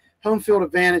something, home field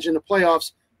advantage in the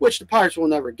playoffs, which the Pirates will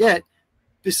never get,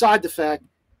 beside the fact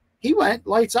he went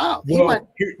lights out. He went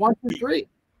 1, 2, 3.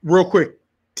 Real quick,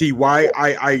 T, why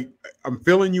I'm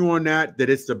feeling you on that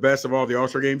it's the best of all the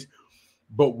All-Star games,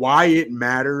 but why it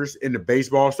matters in the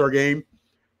baseball All-Star game,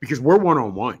 because we're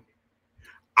one-on-one.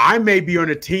 I may be on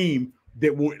a team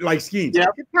that like Skenes. Yeah.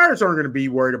 The Pirates aren't going to be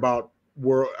worried about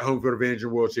home field advantage or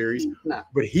World Series, No.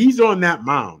 but he's on that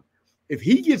mound. If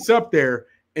he gets up there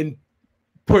and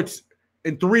puts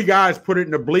and 3 guys put it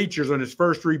in the bleachers on his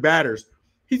first 3 batters,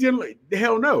 he's gonna the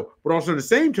hell no. But also, in the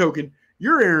same token,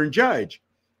 you're Aaron Judge.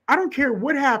 I don't care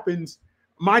what happens.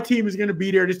 My team is going to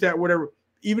be there, this, that, whatever.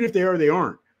 Even if they are, they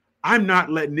aren't. I'm not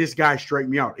letting this guy strike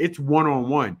me out. It's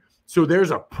one-on-one. So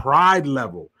there's a pride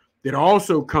level that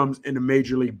also comes in a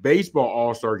Major League Baseball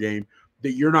All-Star game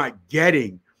that you're not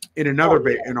getting in another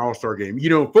an All-Star game. You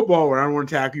know, in football, where I don't want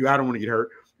to tackle you, I don't want to get hurt.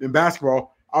 In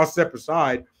basketball, I'll step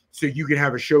aside so you can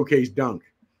have a showcase dunk.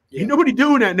 Yeah. Ain't nobody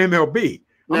doing that in MLB.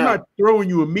 No. I'm not throwing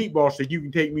you a meatball so you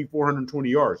can take me 420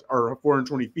 yards or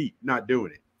 420 feet. Not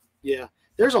doing it. Yeah.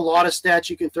 There's a lot of stats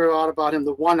you can throw out about him.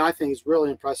 The one I think is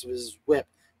really impressive is his whip.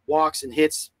 Walks and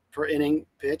hits per inning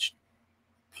pitched,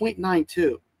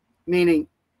 0.92, meaning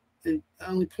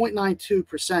only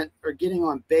 0.92% are getting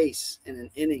on base in an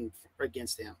inning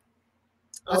against him.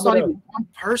 That's not even one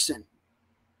person.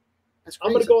 That's crazy.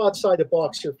 I'm going to go outside the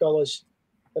box here, fellas,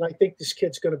 and I think this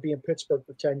kid's going to be in Pittsburgh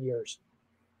for 10 years.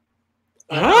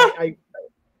 Huh?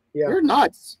 Yeah. You're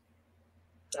nuts.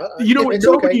 You know what?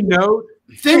 Nobody knows.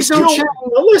 Things don't change.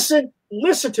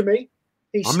 Listen to me.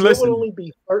 He still will only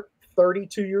be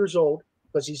 32 years old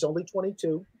because he's only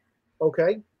 22.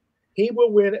 Okay? He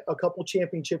will win a couple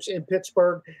championships in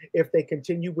Pittsburgh if they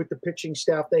continue with the pitching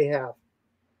staff they have.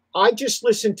 I just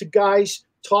listened to guys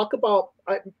talk about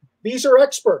these are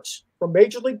experts from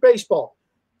Major League Baseball.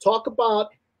 Talk about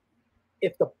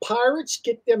if the Pirates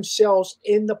get themselves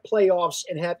in the playoffs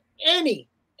and have any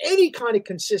kind of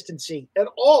consistency at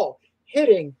all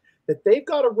hitting, that they've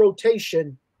got a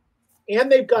rotation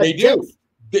and they've got depth.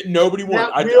 That nobody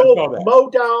wants. That will mow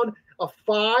down a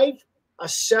 5, a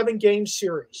 7-game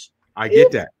series. I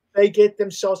get that. They get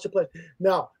themselves to play.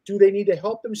 Now, do they need to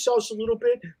help themselves a little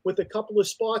bit with a couple of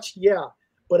spots? Yeah.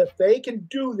 But if they can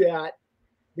do that,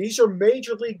 these are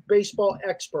Major League Baseball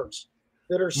experts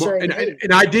that are saying.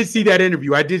 And I did see that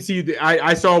interview. I did see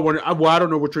I saw one. Well, I don't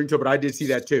know what Trinto, but I did see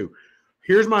that too.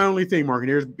 Here's my only thing, Mark,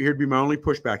 and here'd be my only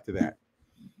pushback to that.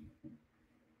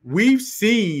 We've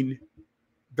seen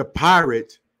the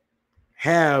Pirates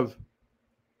have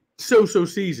so-so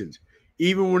seasons.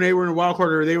 Even when they were in a wild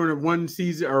card or they were in a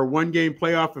 1-season or 1-game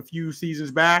playoff a few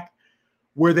seasons back,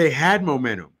 where they had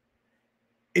momentum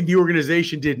and the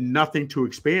organization did nothing to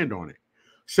expand on it.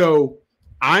 So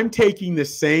I'm taking the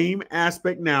same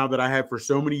aspect now that I have for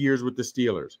so many years with the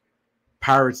Steelers.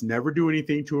 Pirates never do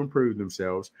anything to improve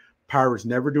themselves. Pirates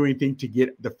never do anything to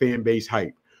get the fan base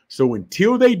hype. So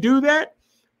until they do that,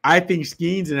 I think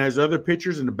Skenes and his other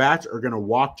pitchers and the bats are going to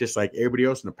walk just like everybody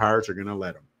else, and the Pirates are going to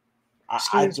let them.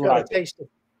 Skenes got a taste of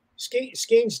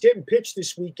Skenes didn't pitch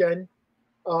this weekend,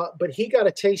 but he got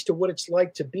a taste of what it's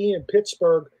like to be in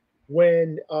Pittsburgh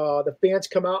when the fans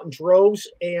come out in droves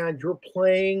and you're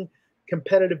playing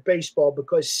competitive baseball,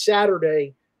 because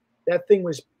Saturday, that thing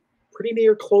was pretty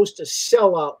near close to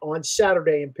sellout on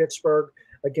Saturday in Pittsburgh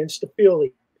against the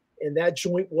Phillies, and that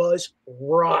joint was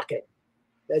rocking.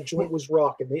 That joint was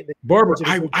rocking. Barber,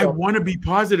 I want to be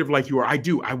positive like you are. I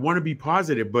do. I want to be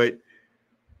positive, but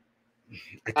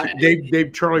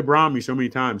they've Charlie Brown me so many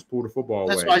times, pulled the football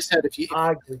away. That's why I said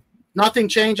if nothing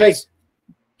changes,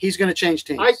 he's going to change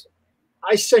teams.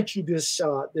 I sent you this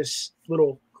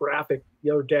little graphic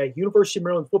the other day. University of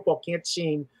Maryland football can't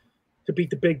seem to beat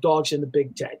the big dogs in the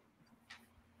Big Ten.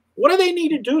 What do they need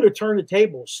to do to turn the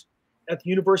tables at the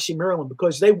University of Maryland?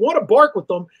 Because they want to bark with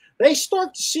them. They start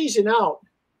the season out.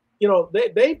 You know,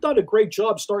 they've done a great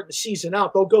job starting the season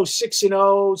out. They'll go 6-0,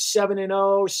 7-0,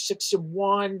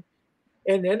 6-1.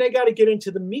 And then they got to get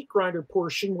into the meat grinder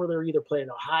portion where they're either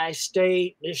playing Ohio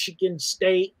State, Michigan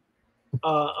State,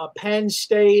 Penn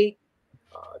State.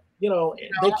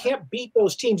 They can't beat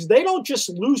those teams. They don't just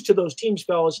lose to those teams,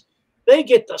 fellas. They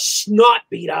get the snot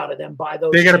beat out of them by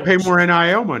those They got to teams. pay more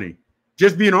NIL money.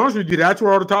 Just being honest with you, that's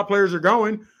where all the top players are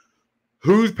going.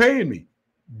 Who's paying me?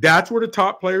 That's where the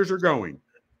top players are going.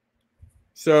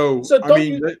 So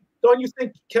don't you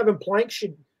think Kevin Plank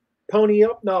should pony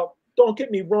up? Now, don't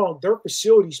get me wrong, their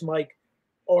facilities, Mike,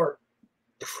 are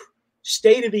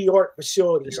state-of-the-art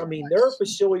facilities. I mean, their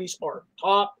facilities are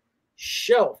top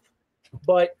shelf.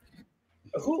 But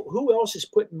who else is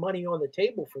putting money on the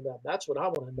table for them? That's what I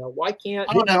want to know. Why can't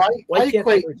I don't know. why can't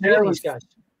they retain these guys?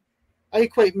 I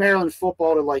equate Maryland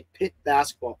football to like Pitt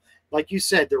basketball. Like you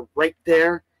said, they're right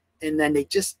there, and then they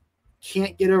just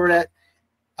can't get over that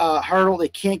hurdle. They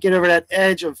can't get over that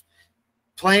edge of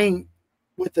playing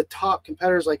with the top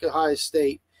competitors like Ohio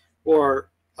State or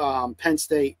Penn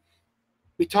State.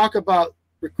 We talk about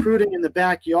recruiting in the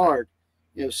backyard.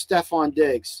 You know, Stephon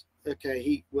Diggs.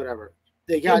 Okay, whatever.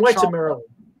 They got went to Maryland.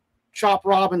 Chop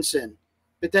Robinson,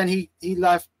 but then he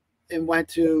left and went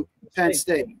to Penn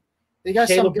State. They got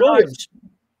Caleb some guys.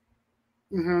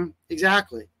 Williams.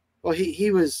 Exactly. Well,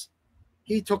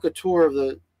 he took a tour of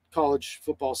the college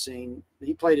football scene.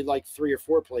 He played at like 3 or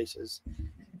 4 places.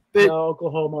 But, no,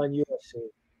 Oklahoma and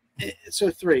USC. So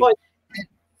 3. But,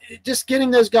 just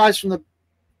getting those guys from the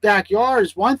backyard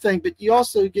is one thing, but you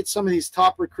also get some of these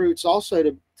top recruits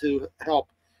also to help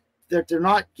that they're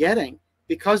not getting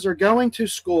because they're going to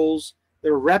schools that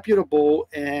are reputable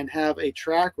and have a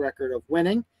track record of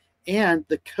winning, and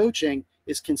the coaching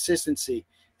is consistency.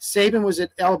 Saban was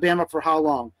at Alabama for how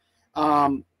long?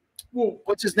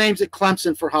 What's his name's at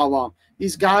Clemson for how long?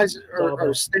 These guys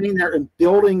are sitting there and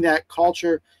building that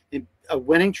culture and a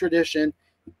winning tradition,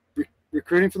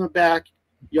 recruiting from the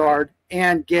backyard,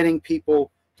 and getting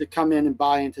people to come in and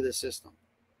buy into the system.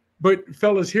 But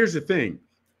fellas, here's the thing.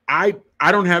 I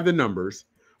don't have the numbers,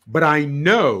 but I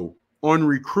know on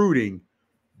recruiting,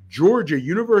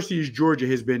 University of Georgia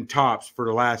has been tops for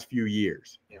the last few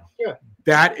years. Yeah.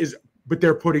 That is, but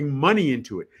they're putting money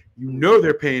into it. You know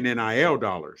they're paying NIL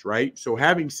dollars, right? So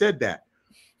having said that,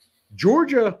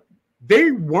 Georgia,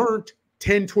 they weren't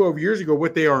 10, 12 years ago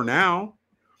what they are now.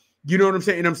 You know what I'm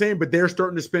saying? And I'm saying, but they're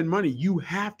starting to spend money. You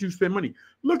have to spend money.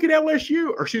 Look at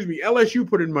LSU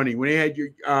put in money when they had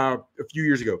a few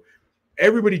years ago.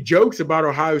 Everybody jokes about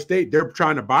Ohio State. They're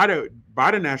trying to buy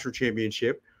the national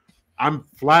championship. I'm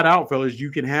flat out, fellas, you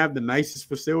can have the nicest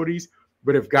facilities,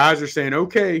 but if guys are saying,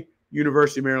 okay,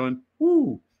 University of Maryland,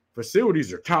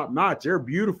 facilities are top notch. They're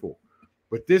beautiful.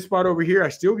 But this spot over here, I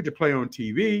still get to play on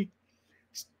TV.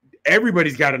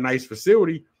 Everybody's got a nice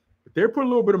facility, but they're putting a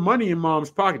little bit of money in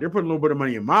mom's pocket. They're putting a little bit of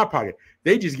money in my pocket.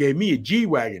 They just gave me a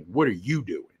G-Wagon. What are you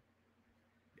doing?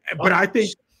 But I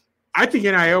think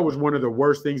NIL was one of the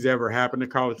worst things that ever happened to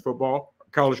college football,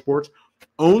 college sports,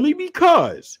 only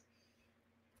because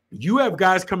you have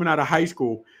guys coming out of high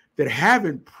school that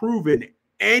haven't proven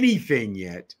anything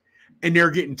yet, and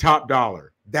they're getting top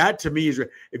dollar. That to me is,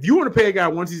 if you want to pay a guy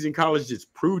once he's in college that's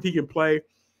proved he can play,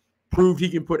 proved he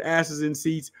can put asses in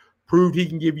seats, proved he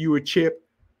can give you a chip,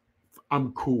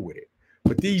 I'm cool with it.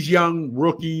 But these young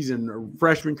rookies and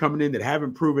freshmen coming in that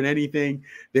haven't proven anything,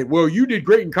 that, well, you did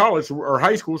great in college or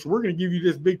high school, so we're going to give you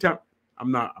this big time.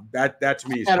 I'm not. That to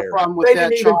me is I had terrible. a problem with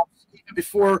that even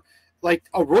before, like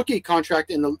a rookie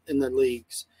contract in the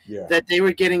leagues. Yeah. That they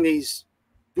were getting these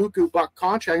buku buck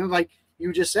contracts. Like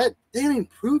you just said, they haven't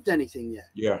proved anything yet.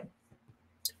 Yeah.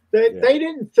 They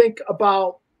didn't think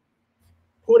about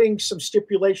putting some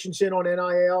stipulations in on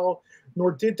NIL,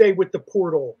 nor did they with the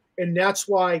portal. And that's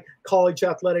why college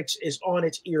athletics is on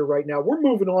its ear right now. We're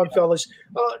moving on, fellas.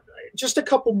 Just a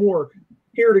couple more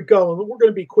here to go, and we're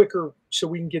going to be quicker so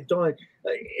we can get done.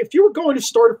 If you were going to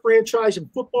start a franchise in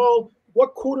football,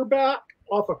 what quarterback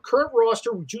off a current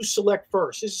roster would you select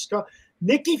first? This is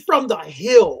Nicky from the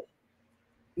Hill.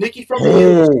 Nicky from the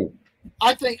Hill.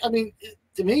 I mean,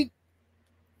 to me,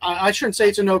 I shouldn't say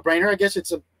it's a no-brainer. I guess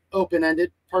it's an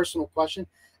open-ended personal question.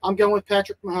 I'm going with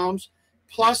Patrick Mahomes,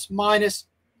 plus minus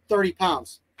 30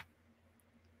 pounds.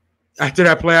 After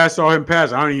that play, I saw him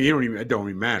pass. It don't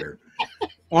even matter.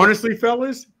 Honestly,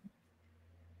 fellas,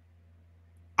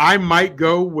 I might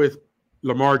go with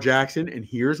Lamar Jackson, and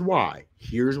here's why.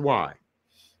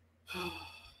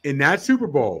 In that Super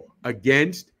Bowl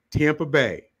against Tampa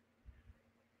Bay,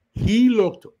 he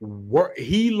wasn't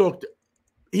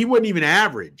even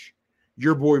average,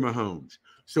 your boy Mahomes.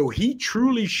 So he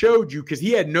truly showed you, because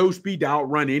he had no speed to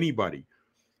outrun anybody.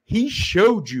 He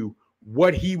showed you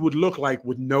what he would look like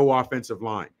with no offensive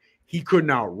line. He couldn't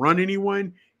outrun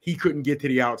anyone. He couldn't get to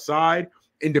the outside.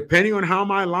 And depending on how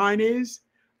my line is,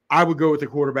 I would go with the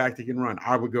quarterback that can run.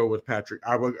 I would go with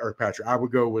I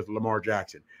would go with Lamar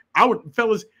Jackson.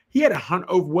 Fellas, he had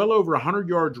well over 100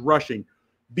 yards rushing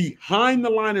behind the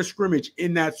line of scrimmage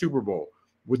in that Super Bowl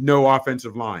with no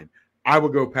offensive line. I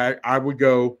would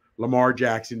go Lamar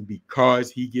Jackson,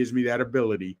 because he gives me that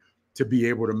ability to be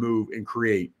able to move and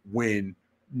create when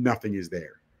nothing is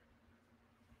there.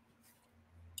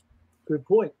 Good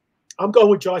point. I'm going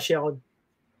with Josh Allen.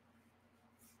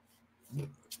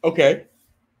 Okay.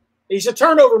 He's a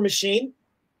turnover machine,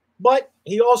 but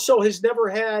he also has never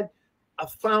had a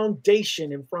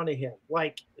foundation in front of him,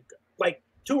 like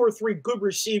 2 or 3 good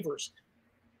receivers.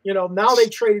 You know, now they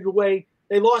traded away.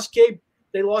 They lost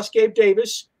Gabe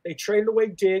Davis. They traded away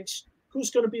Diggs.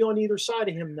 Who's going to be on either side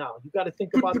of him now? You got to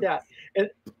think about that. And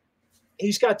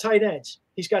he's got tight ends.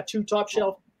 He's got 2 top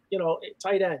shelf,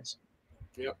 tight ends.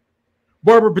 Yep.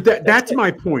 Barber, but that's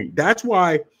my point. That's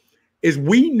why is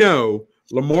we know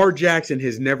Lamar Jackson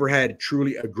has never had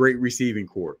truly a great receiving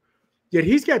core. Yet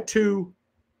he's got 2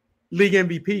 league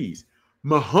MVPs.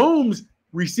 Mahomes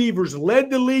receivers led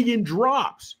the league in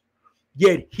drops.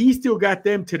 Yet he still got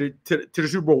them to the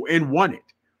Super Bowl and won it.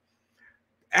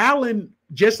 Allen,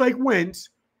 just like Wentz,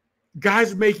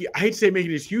 guys making, I hate to say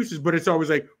making excuses, but it's always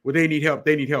like, well, they need help.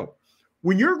 They need help.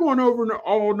 When you're going over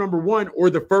all number 1 or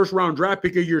the first round draft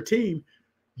pick of your team,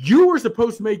 you were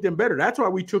supposed to make them better. That's why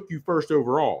we took you first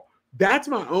overall. That's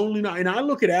my only, and I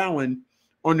look at Allen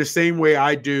on the same way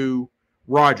I do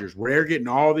Rodgers, where they're getting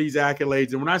all these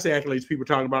accolades. And when I say accolades, people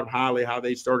talking about highly, how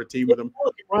they start a team with them.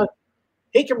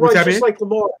 He can run just like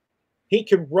Lamar. He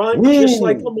can run just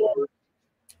like Lamar.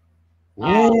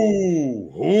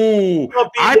 Ooh.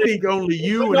 I think only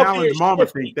you and Allen's mama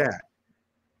think that.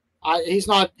 He's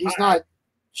not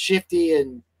shifty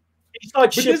and he's not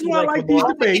but shifty. This is why I like these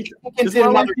debates.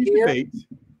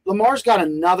 Lamar's got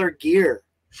another gear.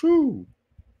 True.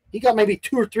 He got maybe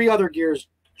 2 or 3 other gears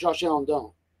Josh Allen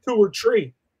don't. 2 or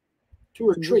 3. 2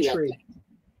 or 3.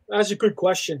 That's a good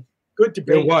question. Good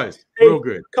debate. It was. Real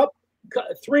good.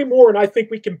 3 more, and I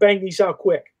think we can bang these out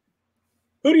quick.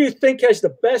 Who do you think has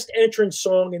the best entrance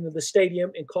song into the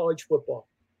stadium in college football?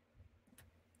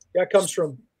 That comes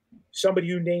from somebody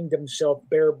who named himself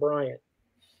Bear Bryant.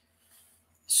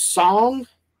 Song?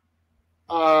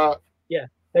 Yeah.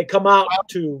 They come out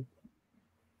to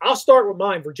 – I'll start with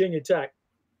mine, Virginia Tech.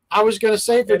 I was going to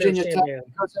say Virginia Tech Man.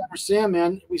 because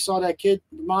Sandman, we saw that kid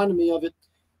reminded me of it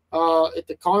at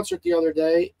the concert the other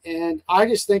day, and I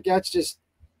just think that's just,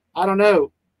 I don't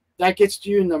know, that gets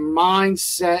you in the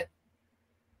mindset,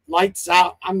 lights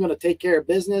out, I'm going to take care of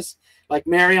business, like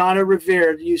Mariano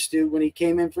Rivera used to when he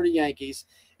came in for the Yankees,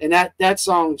 and that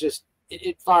song just,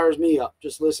 it fires me up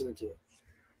just listening to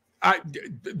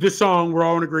it. The song, we're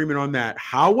all in agreement on that.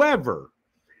 However,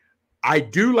 I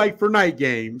do like for night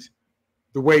games,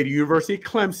 the way the University of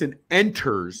Clemson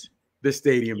enters the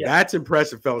stadium. Yeah. That's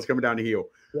impressive, fellas, coming down the hill.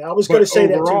 Yeah, I was going to say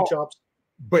that too, Chops.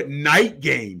 But night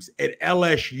games at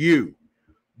LSU,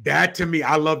 that to me,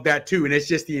 I love that too. And it's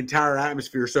just the entire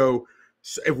atmosphere. So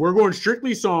if we're going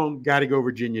strictly song, got to go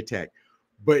Virginia Tech.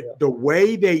 But the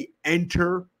way they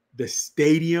enter the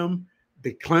stadium,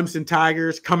 the Clemson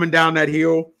Tigers coming down that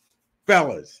hill,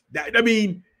 fellas, that's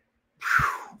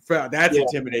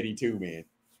intimidating too, man.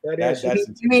 That's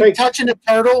you mean touching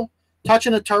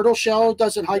a turtle shell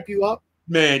doesn't hype you up?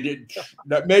 Man,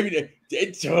 maybe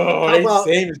it's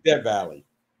same as Death Valley.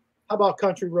 How about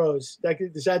Country Roads?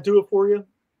 Does that do it for you?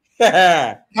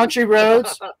 Country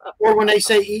Roads, or when they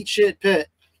say "eat shit Pitt."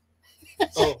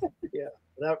 Oh yeah,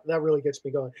 that really gets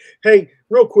me going. Hey,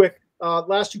 real quick,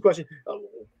 last 2 questions.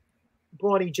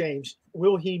 Bronny James,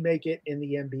 will he make it in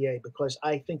the NBA? Because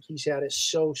I think he's had a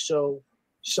so-so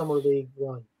summer league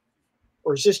run.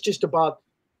 Or is this just about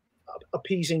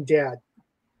appeasing dad?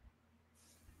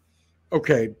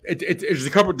 Okay,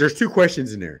 there's 2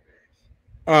 questions in there.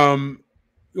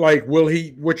 Like,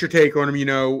 what's your take on him?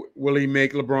 Will he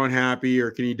make LeBron happy,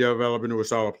 or can he develop into a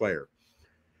solid player?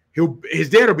 His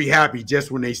dad will be happy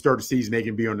just when they start the season, they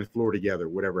can be on the floor together,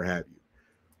 whatever have you.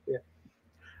 Yeah.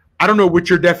 I don't know what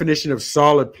your definition of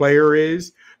solid player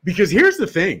is, because here's the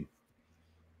thing.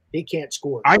 He can't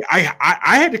score. I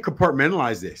had to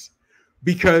compartmentalize this.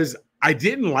 Because I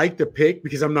didn't like the pick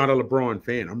because I'm not a LeBron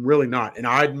fan. I'm really not. And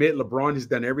I admit LeBron has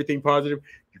done everything positive.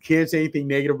 You can't say anything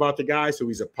negative about the guy, so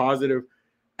he's a positive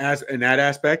in that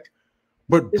aspect.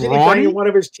 But isn't he banging one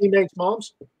of his teammates'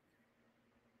 moms?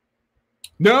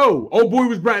 No. Old boy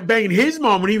was banging his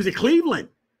mom when he was at Cleveland.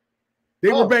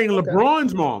 They were banging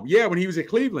LeBron's mom. Yeah, when he was at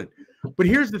Cleveland. But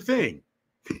here's the thing.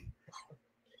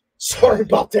 Sorry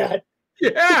about that.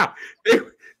 Yeah.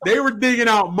 They were digging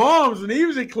out moms when he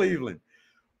was at Cleveland.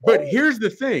 But here's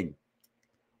the thing.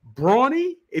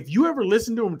 Bronny, if you ever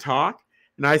listen to him talk,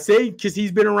 and I say because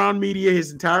he's been around media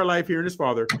his entire life hearing his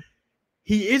father,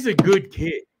 he is a good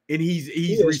kid, and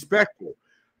he's respectful.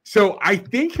 So I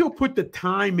think he'll put the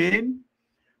time in,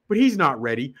 but he's not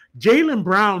ready. Jaylen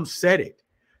Brown said it.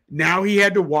 Now he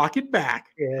had to walk it back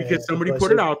because somebody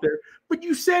put it out there. But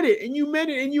you said it, and you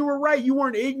meant it, and you were right. You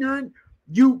weren't ignorant.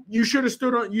 He should have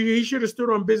stood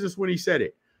on business when he said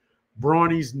it.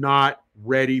 Bronny's not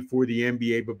ready for the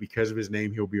NBA, but because of his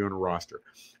name, he'll be on a roster.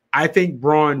 I think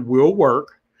Braun will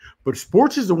work, but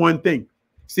sports is the one thing.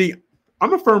 See,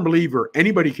 I'm a firm believer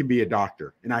anybody can be a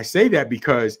doctor. And I say that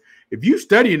because if you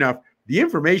study enough, the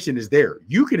information is there.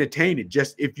 You can attain it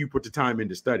just if you put the time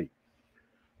into study.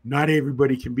 Not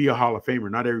everybody can be a Hall of Famer.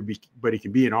 Not everybody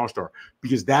can be an all-star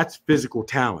because that's physical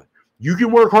talent. You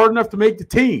can work hard enough to make the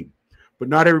team, but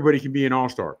not everybody can be an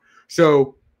all-star.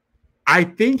 So I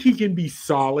think he can be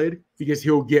solid because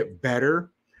he'll get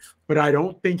better, but I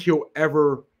don't think he'll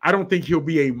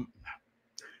be a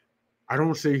I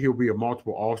don't say he'll be a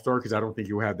multiple all-star because I don't think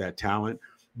he'll have that talent.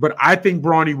 But I think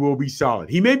Bronny will be solid.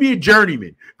 He may be a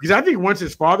journeyman because I think once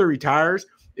his father retires,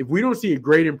 if we don't see a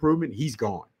great improvement, he's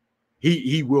gone.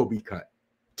 He will be cut,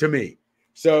 to me.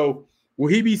 So will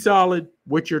he be solid?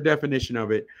 What's your definition of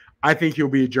it? I think he'll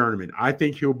be a journeyman. I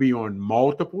think he'll be on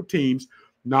multiple teams,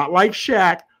 not like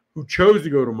Shaq, who chose to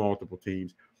go to multiple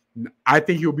teams. I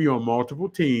think he'll be on multiple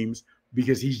teams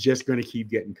because he's just going to keep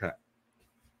getting cut.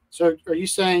 So are you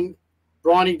saying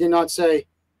Bronny did not say,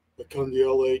 I come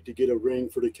to LA to get a ring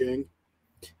for the king,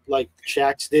 like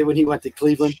Shaq did when he went to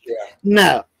Cleveland? Yeah.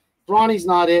 No, Bronny's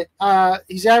not it.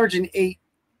 He's averaging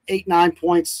 9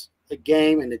 points a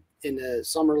game in the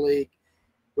summer league,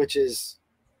 which is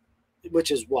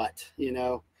what,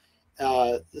 the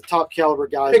top caliber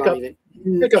guys aren't even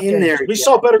in there. We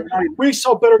saw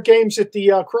better games at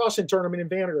the crossing tournament in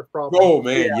Vanderbilt, probably. Oh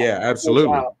man, yeah,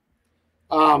 absolutely.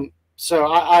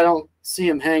 So I don't see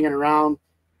him hanging around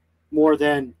more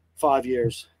than 5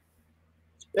 years.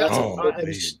 That's an I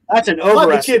like the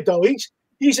overestimate. kid though.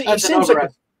 He seems like a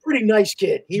pretty nice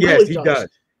kid. He really does.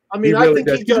 I mean, I think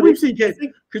does.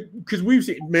 Because we've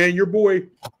seen, man, your boy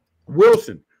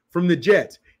Wilson from the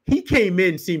Jets. He came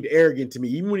in, seemed arrogant to me.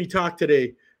 Even when he talked to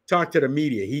the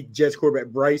media, Jets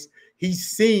quarterback Bryce, he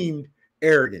seemed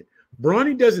arrogant.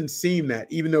 Bronny doesn't seem that,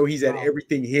 even though he's had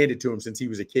everything handed to him since he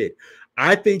was a kid.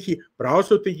 But I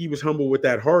also think he was humble with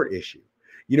that heart issue.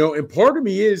 And part of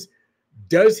me is,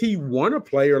 does he want to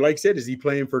play? Or like I said, is he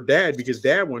playing for dad because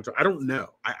dad wants to? I don't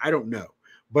know. I don't know.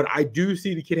 But I do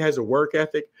see the kid has a work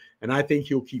ethic, and I think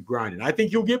he'll keep grinding. I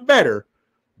think he'll get better.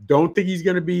 Don't think he's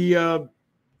going to be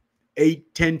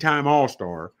 8-10-time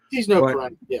All-Star. He's no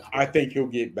grind. Yeah. I think he'll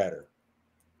get better.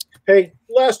 Hey,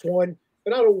 last one,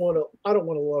 and I don't want a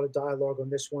lot of dialogue on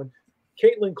this one.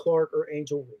 Caitlin Clark or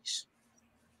Angel Reese?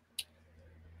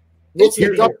 It's the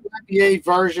WNBA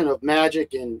version of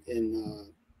Magic and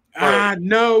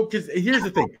no, because here's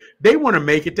the thing. They want to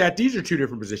make it that. These are two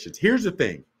different positions. Here's the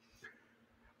thing,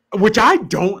 which I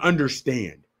don't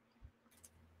understand.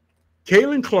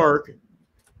 Caitlin Clark,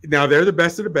 now they're the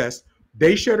best of the best.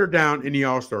 They shut her down in the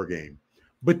All-Star game,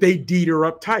 but they D'd her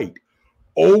up tight.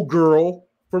 Old girl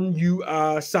from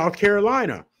South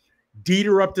Carolina D'd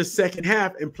her up the second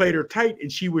half and played her tight,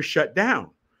 and she was shut down.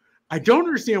 I don't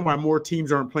understand why more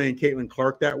teams aren't playing Caitlin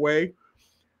Clark that way.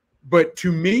 But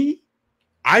to me,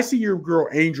 I see your girl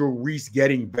Angel Reese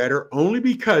getting better only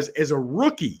because as a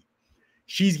rookie,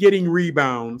 she's getting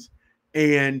rebounds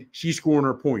and she's scoring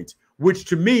her points, which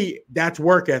to me, that's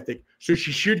work ethic. So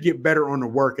she should get better on the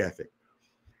work ethic.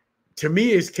 To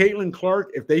me, is Caitlin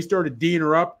Clark, if they started D'ing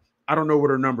her up, I don't know what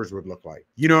her numbers would look like.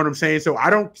 You know what I'm saying? So I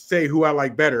don't say who I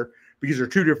like better because they're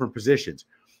two different positions.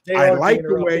 I like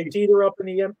the way they D'd her up in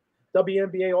the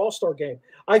WNBA All-Star game.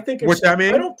 I think what's that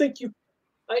mean? I don't think you.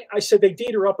 I said they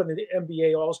D'd her up in the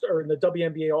NBA All-Star or in the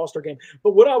WNBA All-Star game.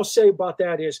 But what I will say about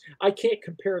that is I can't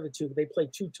compare the two. They play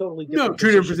two totally different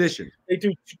positions. They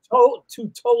do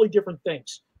two totally different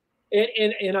things.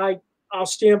 And I'll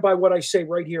stand by what I say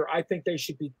right here. I think they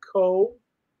should be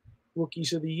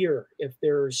co-rookies of the year if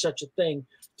there is such a thing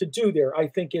to do there. I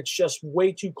think it's just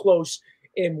way too close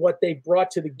in what they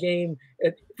brought to the game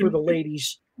for the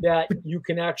ladies that you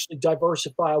can actually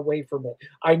diversify away from it.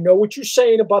 I know what you're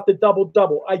saying about the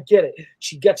double-double. I get it.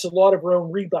 She gets a lot of her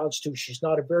own rebounds too. She's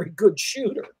not a very good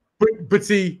shooter. But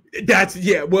see, that's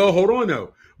well, hold on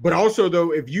though. But also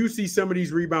though, if you see some of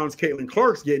these rebounds Caitlin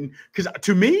Clark's getting, because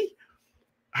to me,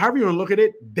 however you want to look at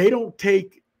it, they don't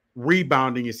take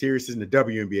rebounding as serious as in the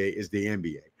WNBA as the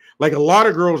NBA. Like a lot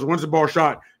of girls, once the ball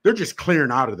shot, they're just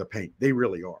clearing out of the paint. They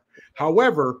really are.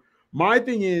 However, my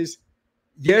thing is,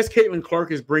 yes, Caitlin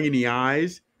Clark is bringing the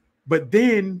eyes, but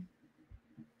when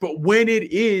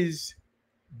it is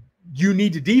you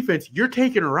need the defense, you're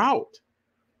taking her out.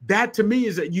 That to me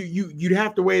is that you'd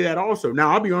have to weigh that also.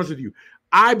 Now, I'll be honest with you.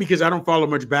 Because I don't follow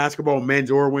much basketball,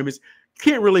 men's or women's,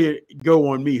 can't really go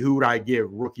on me who would I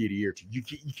give rookie of the year to. You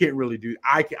can't really do.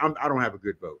 I don't have a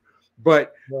good vote.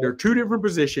 But they're two different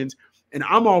positions, and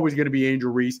I'm always going to be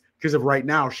Angel Reese because of right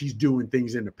now she's doing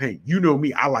things in the paint. You know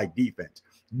me, I like defense.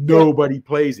 nobody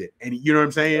plays it. And you know what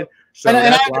I'm saying? So and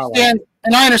that's I understand,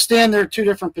 and I understand there are two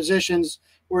different positions,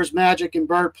 whereas Magic and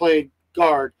Bird played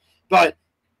guard, but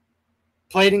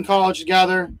played in college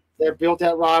together. They built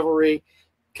that rivalry.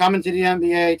 Coming to the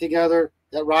NBA together,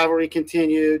 that rivalry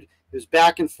continued. It was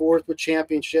back and forth with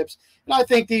championships. And I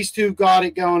think these two got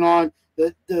it going on.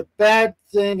 The bad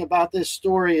thing about this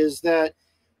story is that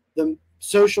the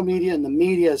social media and the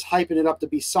media is hyping it up to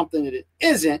be something that it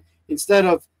isn't, instead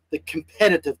of the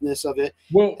competitiveness of it.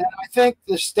 Well, and I think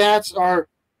the stats are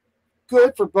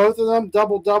good for both of them.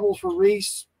 Double-doubles for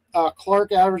Reese.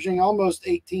 Clark averaging almost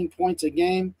 18 points a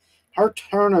game. Her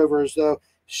turnovers, though,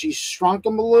 she shrunk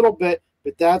them a little bit,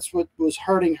 but that's what was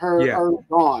hurting her early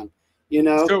on. You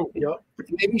know, so,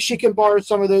 maybe she can borrow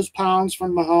some of those pounds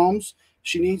from Mahomes.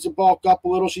 She needs to bulk up a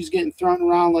little. She's getting thrown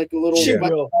around like a little. She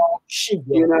will.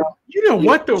 You know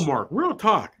what though, Mark? Real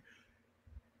talk.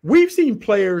 We've seen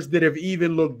players that have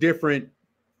even looked different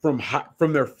from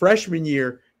their freshman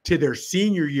year to their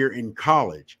senior year in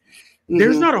college.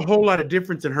 There's not a whole lot of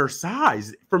difference in her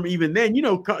size from even then. You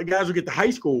know, guys will get to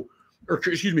high school, or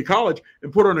excuse me, college,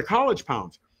 and put on the college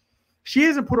pounds. She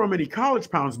hasn't put on many college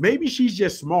pounds. Maybe she's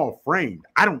just small framed.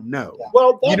 I don't know.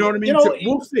 Well, you know what I mean? So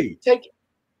we'll see.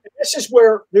 This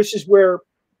is where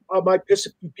I might piss a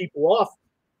few people off,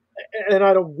 and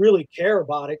I don't really care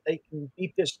about it. They can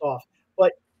be pissed off,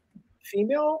 but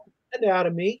female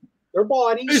anatomy, their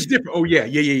bodies, it's different. Oh yeah.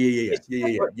 It's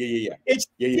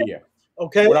different.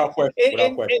 Okay. Without question.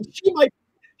 And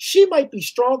she might be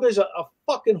strong as a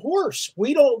fucking horse.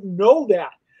 We don't know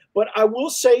that. But I will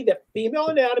say that female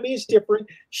anatomy is different.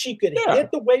 She could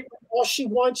hit the weight all she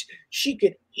wants. She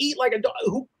could eat like a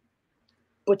dog,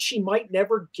 but she might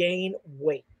never gain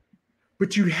weight.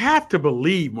 But you have to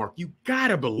believe, Mark. You got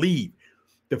to believe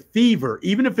the Fever,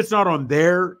 even if it's not on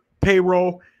their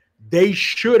payroll, they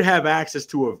should have access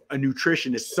to a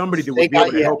nutritionist, somebody that would be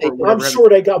able to help her. I'm sure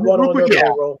they got one on their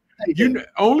payroll.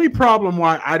 Only problem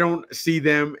why I don't see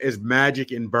them as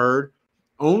Magic and Bird,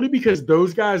 only because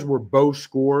those guys were both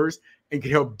scorers and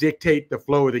could help dictate the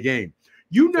flow of the game.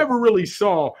 You never really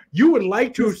saw. You would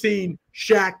like to have seen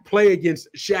Shaq play against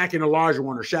Shaq and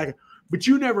Olajuwon or Shaq, but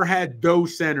you never had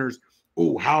those centers.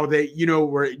 Oh, how they,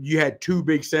 where you had two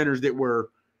big centers that were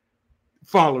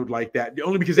followed like that,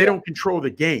 only because they don't control the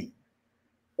game.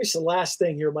 It's the last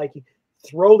thing here, Mikey.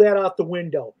 Throw that out the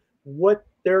window. What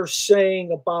they're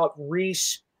saying about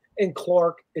Reese and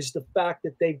Clark is the fact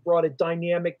that they brought a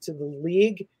dynamic to the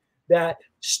league that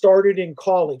started in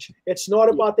college. It's not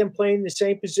about them playing the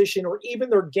same position or even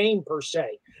their game per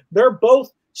se. They're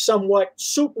both somewhat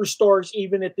superstars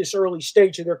even at this early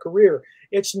stage of their career.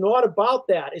 It's not about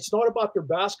that. It's not about their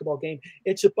basketball game.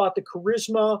 It's about the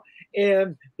charisma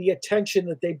and the attention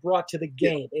that they brought to the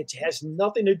game. It has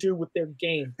nothing to do with their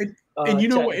game. And you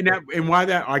know, and why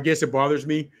that, I guess it bothers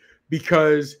me,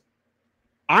 because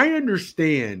I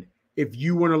understand if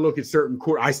you want to look at certain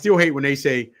court. I still hate when they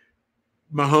say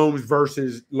Mahomes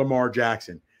versus Lamar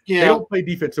Jackson. They don't play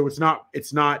defense, so it's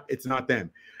not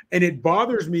them. And it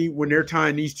bothers me when they're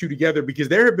tying these two together, because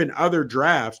there have been other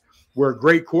drafts where a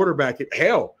great quarterback,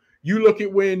 hell, you look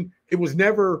at when it was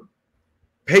never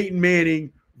Peyton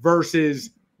Manning versus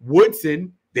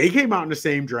Woodson. They came out in the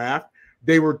same draft.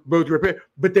 They were both,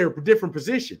 but they're different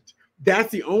positions.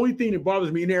 That's the only thing that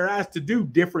bothers me. And they're asked to do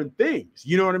different things.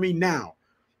 You know what I mean? Now,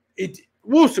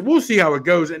 we'll see how it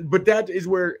goes. But that is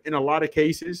where, in a lot of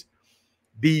cases,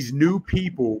 these new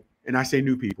people, and I say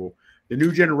new people, the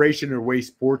new generation of the way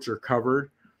sports are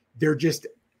covered,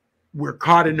 we're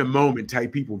caught in the moment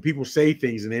type people. People say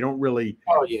things and they don't really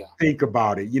think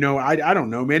about it. I don't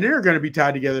know, man. They're going to be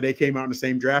tied together. They came out in the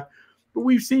same draft. But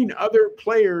we've seen other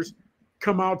players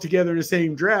come out together in the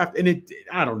same draft. And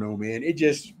I don't know, man.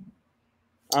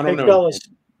 I don't know. Fellas,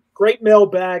 great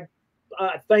mailbag.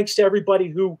 Thanks to everybody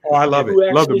who I love it.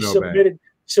 Actually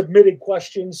submitted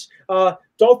questions.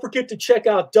 Don't forget to check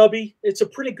out Dubby. It's a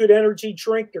pretty good energy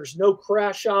drink. There's no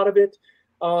crash out of it.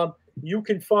 You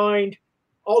can find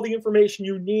all the information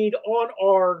you need on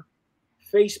our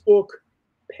Facebook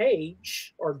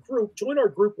page, our group. Join our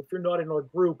group if you're not in our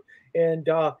group, and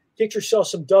get yourself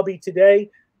some Dubby today.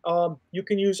 You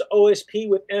can use OSP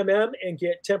with MM and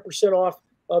get 10% off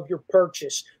of your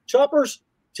purchase. Choppers,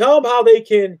 tell them how they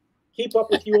can keep up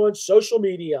with you on social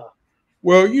media.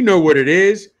 Well, you know what it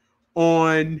is.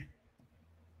 On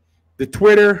the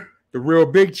Twitter, the Real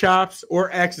Big Chops,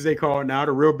 or X as they call it now,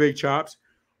 the Real Big Chops.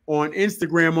 On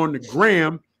Instagram, on the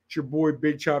gram, it's your boy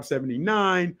Big Chop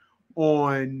 79.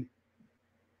 On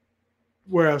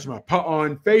where else am I?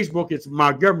 On Facebook, it's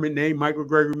my government name, Michael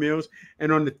Gregory Mills.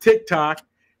 And on the TikTok,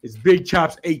 it's Big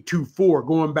Chops 824.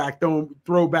 Going back,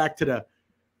 throw back to the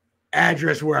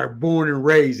address where I'm born and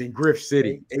raised in Griff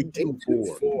City,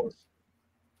 824.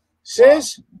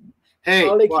 Sis, Hey,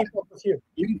 how do they keep up with you?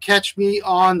 you can catch me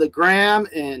on the gram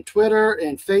and Twitter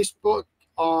and Facebook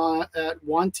at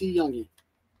 1T Youngie.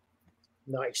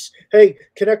 Nice. Hey,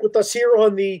 connect with us here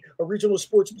on the Original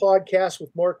Sports Podcast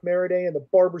with Mark Maradei and the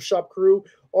Barbershop crew.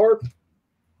 Our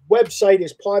website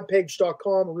is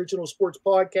podpage.com, Original Sports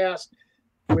Podcast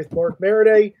with Mark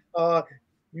Maradei.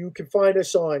 You can find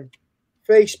us on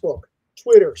Facebook,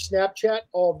 Twitter, Snapchat.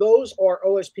 All of those are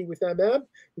OSP with MM.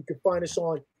 You can find us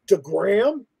on the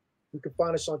Gram. You can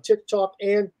find us on TikTok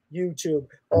and YouTube.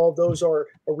 All of those are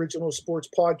Original Sports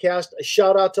Podcast. A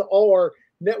shout out to all our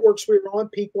networks we're on: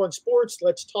 Peak One Sports,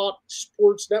 Let's Talk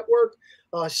Sports Network,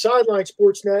 Sideline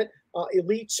Sports Net,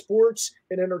 Elite Sports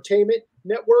and Entertainment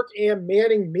Network, and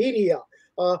Manning Media.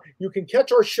 You can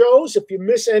catch our shows if you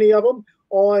miss any of them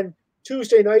on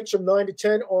Tuesday nights from 9 to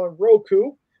 10 on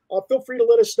Roku. Feel free to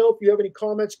let us know if you have any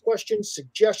comments, questions,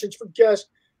 suggestions for guests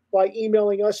by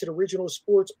emailing us at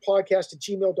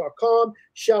originalsportspodcast@gmail.com.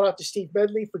 Shout out to Steve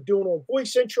Medley for doing our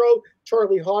voice intro,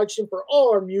 Charlie Hodgson for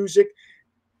all our music.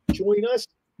 Join us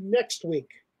next week,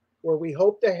 where we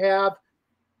hope to have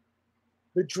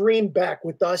the Dream back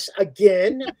with us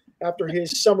again after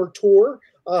his summer tour,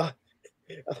 and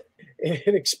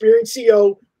Experience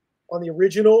CO on the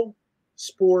Original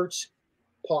Sports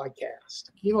Podcast.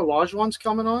 Hakeem Olajuwon's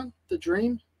coming on, the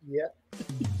Dream? Yeah.